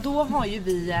så då har ju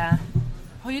vi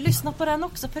lyssnat på den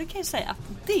också, för det kan ju säga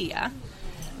att det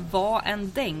var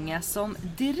en dänga som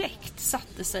direkt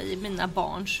satte sig i mina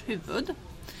barns huvud.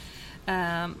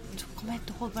 Jag kommer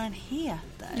inte ihåg vad den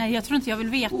heter. Nej, jag tror inte jag vill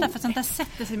veta för sånt där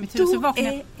sätter sig i mitt hus och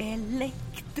vaknar. Är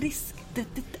elektrisk.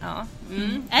 Ja.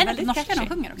 Är det norska de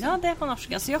sjunger också? Ja, det är på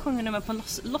norska. Så jag sjunger nummer på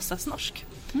låtsasnorsk.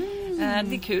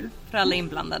 Det är kul för alla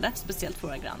inblandade, speciellt för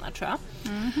våra grannar tror jag.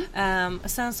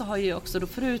 Sen så har ju också då,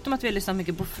 förutom att vi har lyssnat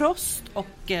mycket på Frost och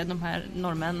de här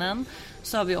norrmännen,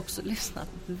 så har vi också lyssnat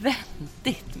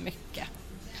väldigt mycket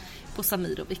på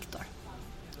Samir och Viktor.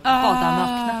 Bada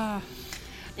nakna.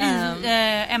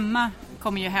 Emma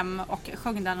kom ju hem och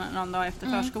sjöng den någon dag efter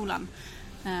förskolan.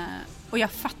 Och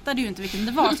jag fattade ju inte vilken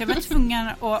det var så jag var tvungen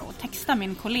att texta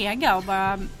min kollega och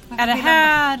bara, är det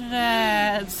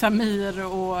här Samir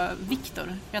och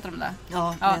Viktor? Vet de det?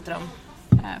 Ja, det heter de.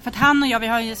 För att han och jag, vi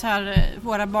har ju så här,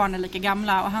 våra barn är lika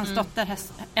gamla och hans dotter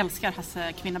älskar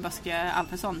Hasse Kvinnaböske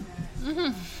Alfredsson.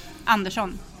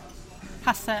 Andersson.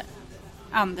 Hasse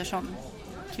Andersson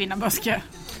Kvinnaböske.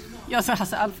 Jag sa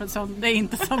Hasse Alfredsson, det är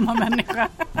inte samma människa.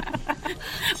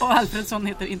 Och Alfredsson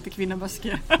heter inte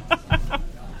Kvinnaböske.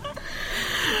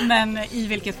 Men i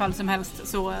vilket fall som helst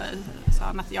så sa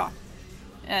han att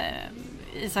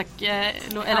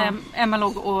eller Emma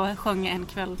låg och sjöng en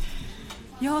kväll.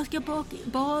 Jag ska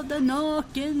bada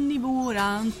naken i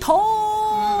våran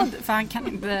torg. För han kan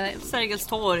inte Sergels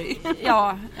torg.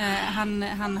 Ja,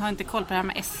 han har inte koll på det här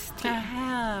med S3.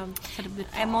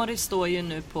 Morris står ju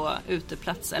nu på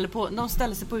uteplats de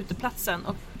ställer sig på uteplatsen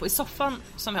och i soffan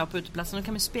som vi har på uteplatsen då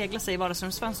kan man spegla sig i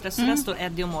vardagsrumsfönstret så där står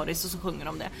Eddie och Morris och så sjunger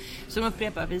de det. Så de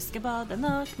upprepar, vi ska bada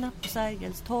nakna på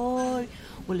Sergels torg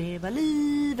och leva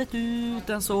livet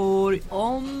utan sorg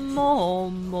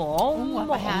om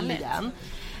igen.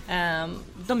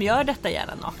 De gör detta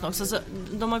gärna nakna också, så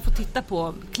de har fått titta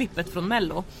på klippet från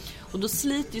Mello och då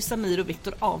sliter ju Samir och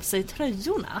Viktor av sig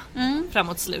tröjorna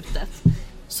framåt slutet.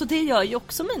 Så det gör ju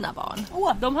också mina barn.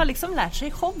 De har liksom lärt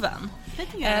sig showen.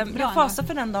 Jag fasar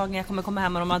för den dagen jag kommer komma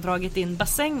hem och de har dragit in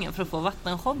bassängen för att få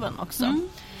vattenshowen också.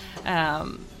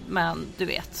 Men du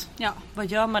vet, vad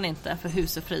gör man inte för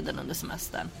husefriden under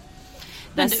semestern?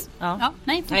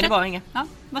 Nej, det var inget.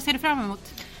 Vad ser du fram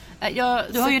emot?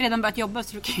 Du har ju redan börjat jobba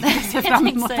så du kan se fram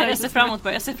emot det.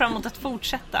 Jag ser fram emot att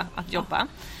fortsätta att jobba.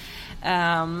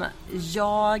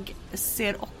 Jag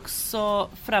ser också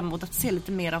fram emot att se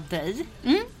lite mer av dig.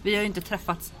 Vi har ju inte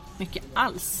träffats mycket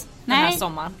alls den här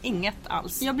sommaren. Inget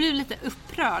alls. Jag blev lite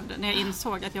upprörd när jag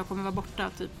insåg att jag kommer vara borta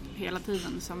typ hela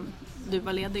tiden som du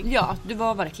var ledig. Ja, du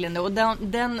var verkligen det. Och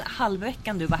den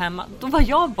halvveckan du var hemma, då var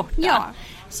jag borta. Ja.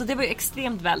 Så det var ju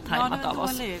extremt väl tajmat av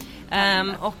oss.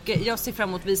 Och jag ser fram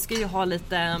emot, vi ska ju ha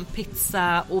lite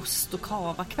pizza, ost och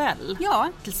kava kväll. Ja.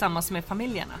 Tillsammans med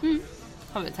familjerna.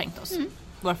 Har vi tänkt oss.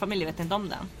 Vår familj vet inte om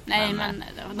den. Nej, men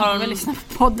de får väl lyssna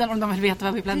på podden om de vill veta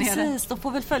vad vi planerar. Precis, de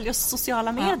får väl följa oss på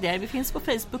sociala medier. Vi finns på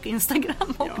Facebook,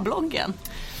 Instagram och bloggen.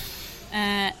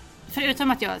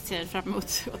 Förutom att jag ser fram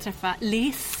emot att träffa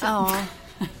Liz.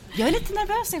 Jag är lite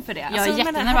nervös inför det. Jag är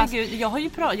jättenervös. Jag har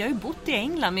ju bott i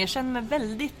England, men jag känner mig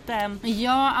väldigt...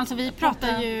 Ja, alltså vi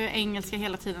pratar ju engelska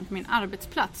hela tiden på min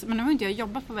arbetsplats. Men nu har inte jag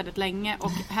jobbat på väldigt länge.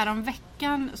 Och härom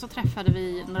veckan så träffade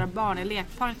vi några barn i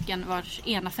lekparken vars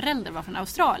ena förälder var från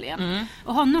Australien.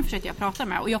 Och honom försökte jag prata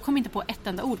med. Och jag kom inte på ett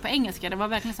enda ord på engelska. Det var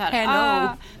verkligen så här... Hello.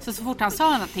 Så fort han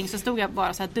sa någonting så stod jag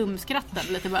bara så här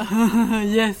dumskrattade lite. Bara,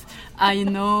 yes, I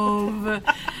know.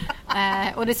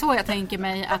 Och det är så jag tänker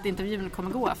mig att intervjun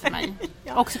kommer gå för mig.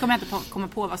 Och så kommer jag inte komma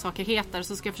på vad saker heter.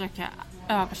 Så ska jag försöka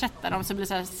översätta dem så det blir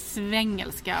så här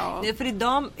svengelska. Och... För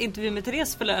idag, intervjun med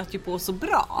Therese förlöt ju på så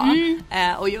bra.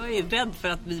 Och jag är rädd för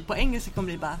att vi på engelska kommer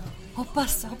bli bara...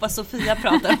 Hoppas Sofia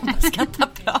pratar, hoppas Katta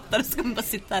pratar. Så ska man bara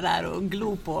sitta där och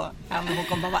glo på henne och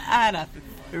komma, vad är det här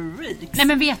för freaks? Nej,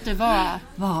 men vet du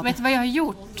vad? Vet du vad jag har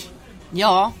gjort?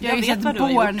 Ja, jag har ju sett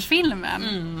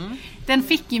Born-filmen. Den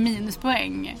fick ju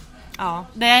minuspoäng. Ja,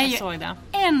 det är ju såg det.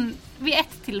 Vid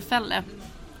ett tillfälle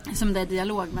som det är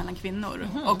dialog mellan kvinnor.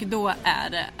 Och då är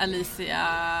det Alicia,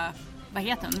 vad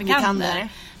heter hon? Vikander,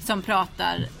 som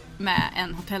pratar med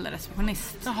en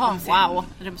hotellreceptionist. Jaha, wow.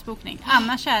 Rumsbokning.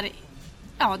 Annars är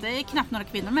det är knappt några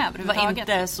kvinnor med överhuvudtaget.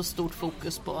 Det var inte så stort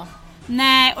fokus på.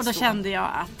 Nej, och då kände jag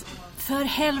att för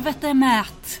helvete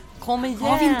Matt, kom igen.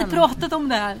 Har vi inte pratat om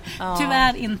det här? Ja.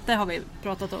 Tyvärr inte har vi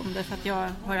pratat om det för att jag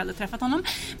har aldrig träffat honom.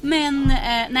 Men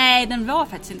nej, den var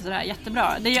faktiskt inte sådär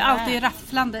jättebra. Det är ju alltid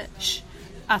rafflande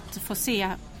att få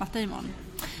se Matt Damon.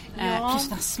 Plus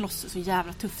den slåss så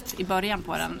jävla tufft i början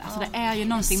på den. Alltså det är ju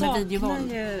någonting med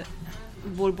videovåld. Ju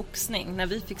vår boxning när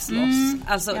vi fick slåss.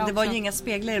 Alltså det var ju inga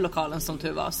speglar i lokalen som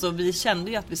tur var. Så vi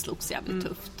kände ju att vi slogs jävligt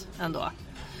tufft ändå.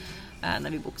 När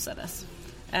vi boxades.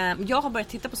 Jag har börjat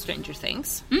titta på Stranger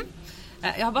Things.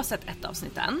 Jag har bara sett ett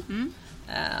avsnitt än.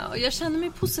 Och jag känner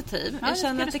mig positiv. Jag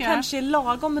känner att det kanske är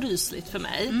lagom rysligt för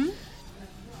mig.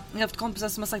 Jag har haft kompisar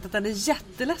som har sagt att den är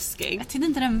jätteläskig. Jag tyckte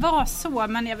inte den var så,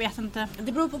 men jag vet inte.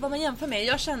 Det beror på vad man jämför med.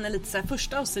 Jag känner lite så här,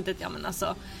 första avsnittet, ja men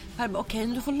alltså okej,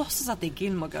 du får låtsas att det är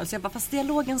Gilmore Girls. Jag bara, fast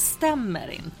dialogen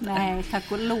stämmer inte. Nej,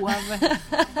 tack och lov.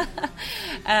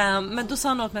 Men då sa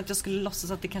han åt mig att jag skulle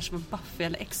låtsas att det kanske var Buffy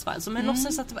eller X-Files. Om jag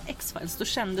låtsas att det var X-Files, då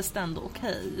kändes det ändå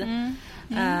okej.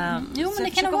 Jo, men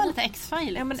det kan nog vara lite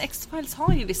X-Files. Ja, men X-Files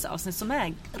har ju vissa avsnitt som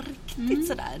är riktigt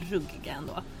sådär ruggiga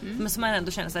ändå. Men som man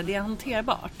ändå känner såhär, det är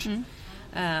hanterbart.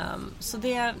 Så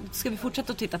det ska vi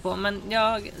fortsätta att titta på. Men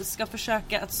jag ska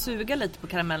försöka att suga lite på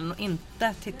karamellen och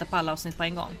inte titta på alla avsnitt på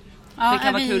en gång. Det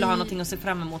kan vara kul att ha någonting att se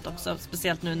fram emot också.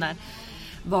 Speciellt nu när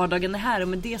vardagen är här. Och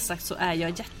med det sagt så är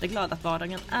jag jätteglad att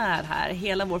vardagen är här.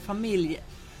 Hela vår familj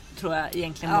tror jag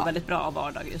egentligen mår väldigt bra av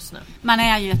vardag just nu. Man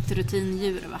är ju ett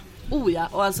rutindjur, va? Oh ja,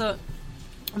 och alltså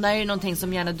det är ju någonting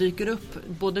som gärna dyker upp.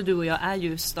 Både du och jag är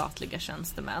ju statliga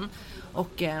tjänstemän.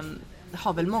 Och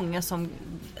har väl många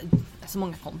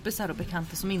många kompisar och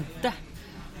bekanta som inte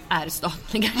är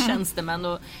statliga tjänstemän.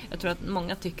 Och jag tror att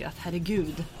många tycker att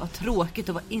herregud, vad tråkigt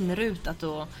att vara inrutat.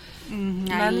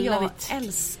 Men jag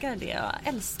älskar det. Jag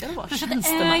älskar att vara tjänsteman.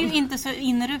 Det är ju inte så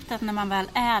inrutat när man väl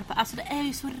är på. Alltså det är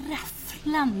ju så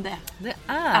rafflande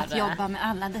att jobba med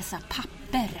alla dessa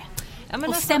papper.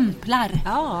 Och stämplar.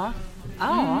 Ja.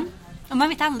 Och man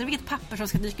vet aldrig vilket papper som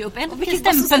ska dyka upp. Eller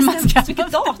vilket stämpel man ska.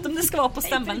 Vilket datum det ska vara på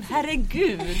stämpeln.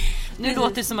 Herregud. Nu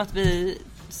låter det som att vi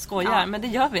skojar, men det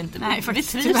gör vi inte. Nej, vi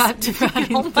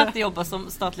tycker om att jobba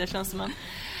som statliga tjänstemän.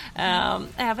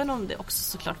 Även om det också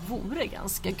såklart vore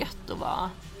ganska gött att vara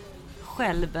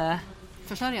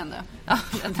självförsörjande.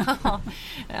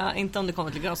 Ja, inte om det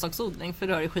kommer till grönsaksodling, för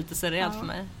då har det skitit sig rejält för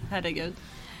mig. Herregud.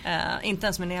 Inte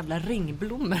ens mina jävla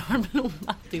ringblommor har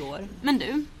blommat i år. Men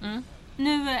du,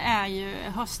 nu är ju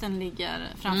hösten ligger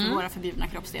framför våra förbjudna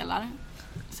kroppsdelar,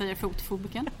 säger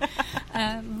fotfobiken.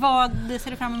 Vad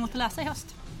ser du fram emot att läsa i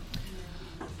höst?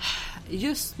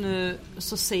 Just nu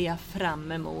så ser jag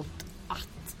fram emot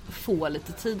att få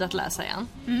lite tid att läsa igen.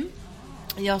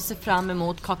 Jag ser fram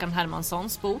emot Kakan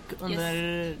Hermanssons bok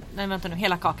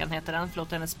Hela Kakan heter den,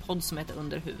 hennes podd som heter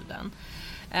Under huden.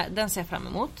 Den ser jag fram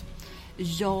emot.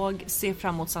 Jag ser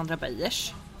fram emot Sandra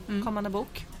Beijers kommande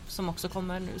bok som också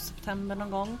kommer nu i september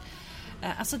någon gång.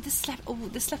 Alltså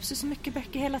det släpps ju så mycket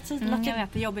böcker hela tiden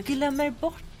att jag glömmer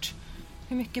bort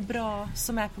hur mycket bra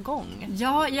som är på gång.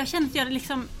 Ja, jag känner att jag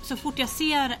liksom, så fort jag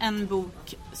ser en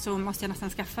bok så måste jag nästan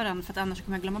skaffa den, för att annars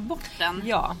kommer jag glömma bort den.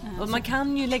 Ja, och man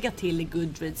kan ju lägga till i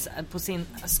Goodreads på sin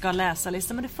ska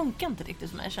läsa-lista, men det funkar inte riktigt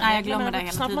för mig. Nej, jag glömmer det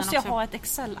hela tiden. Snart måste jag ha ett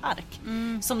Excel-ark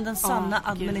som den sanna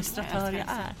administratör jag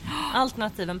är.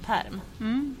 Alternativ en perm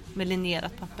med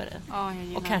linjerat papper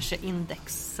i. Och kanske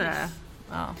index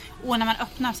Och när man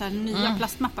öppnar så här nya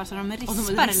plastmappar så de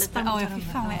rispar lite. Ja, fy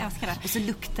fan vad jag älskar det. Och så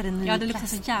luktar det ny. Ja, det luktar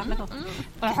så jävla gott.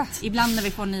 Ibland när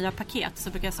vi får nya paket så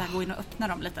brukar jag så här gå in och öppna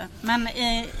dem lite. Men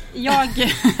jag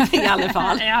i alla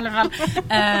fall.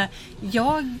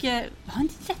 Jag har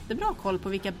inte jättebra koll på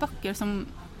vilka böcker som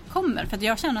kommer, för att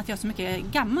jag känner att jag har så mycket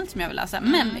gammalt som jag vill läsa.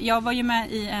 Men jag var ju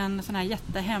med i en sån här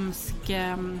jättehemsk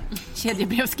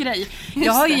kedjebrevsgrej.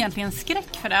 Jag har ju egentligen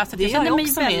skräck för det. Så det jag känner mig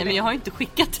också med, men jag har inte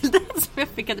skickat till den som jag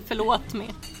skickade förlåt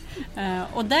med.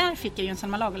 Och där fick jag ju en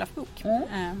Selma Lagerlöf-bok.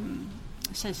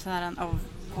 Kejsaren av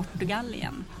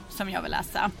Portugalien, som jag vill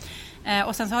läsa.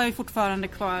 Och sen så har jag ju fortfarande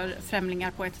kvar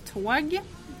Främlingar på ett tåg,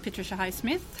 Patricia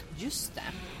Highsmith. Just det.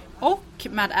 Och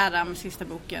med Adam, sista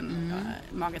boken,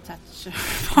 Margaret Thatcher.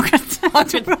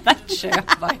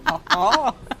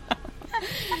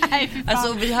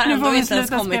 Alltså vi har ändå inte ens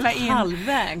kommit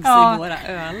halvvägs i våra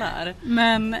ölar.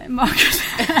 Men Margaret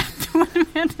Thatcher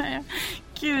menar jag.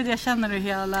 Gud, jag känner hur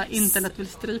hela internet vill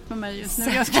strypa mig just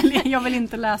nu. Jag vill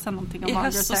inte läsa någonting om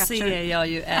Margaret Thatcher. Så ser jag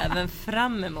ju även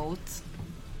fram emot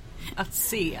att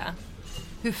se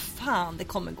hur fan det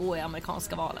kommer gå i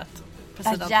amerikanska valet.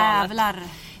 Jävlar.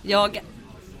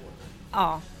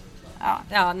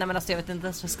 Nej men alltså jag vet inte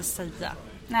ens vad jag ska säga.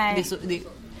 Nej. Det är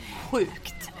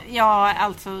sjukt. Ja,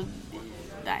 alltså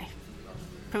nej.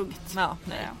 Punkt. Ja,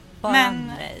 nej.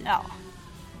 Men nej.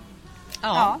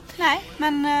 Ja, nej,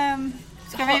 men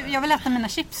jag vill äta mina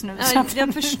chips nu. Ja,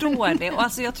 jag förstår det. Och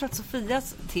alltså jag tror att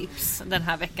Sofias tips den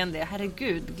här veckan det,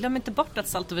 herregud, glöm inte bort att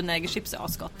salt och vinägerchips är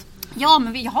asgott. Ja,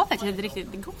 men jag har faktiskt ett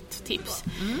riktigt gott tips.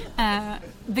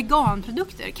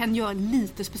 Veganprodukter kan göra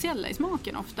lite speciella i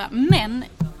smaken ofta. Men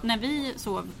när vi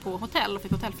sov på hotell och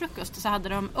fick hotellfrukost så hade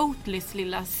de Oatlys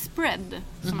lilla spread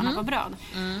som man har på bröd.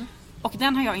 Och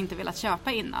den har jag inte velat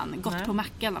köpa innan. Gått på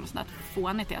mackan eller sånt där.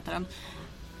 Fånigt heter den.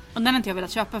 Och den har inte jag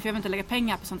velat köpa för jag vill inte lägga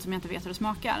pengar på sånt som jag inte vet hur det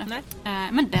smakar.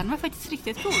 Men den var faktiskt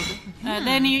riktigt god.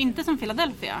 Den är ju inte som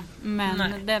Philadelphia,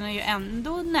 men den är ju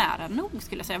ändå nära nog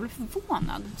skulle jag säga. Jag blev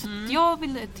förvånad. Så jag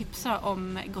vill tipsa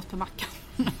om Gott på mackan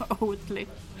och Oatly.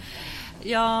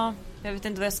 Ja, jag vet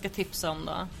inte vad jag ska tipsa om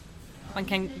då. Man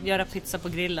kan göra pizza på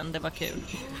grillen, det var kul.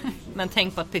 Men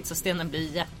tänk på att pizzastenen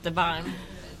blir jättevarm.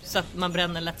 Så att man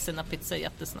bränner lätt sina pizzor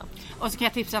jättesnabbt. Och så kan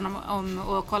jag tipsa om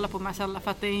att kolla på Marcella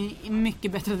för att det är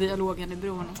mycket bättre dialog än i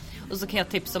Bron. Och så kan jag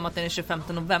tipsa om att det är den 25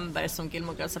 november som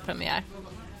Gilmore Girls har premiär.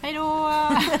 Hej då!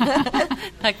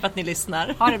 Tack för att ni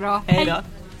lyssnar. Ha det bra. Hej då.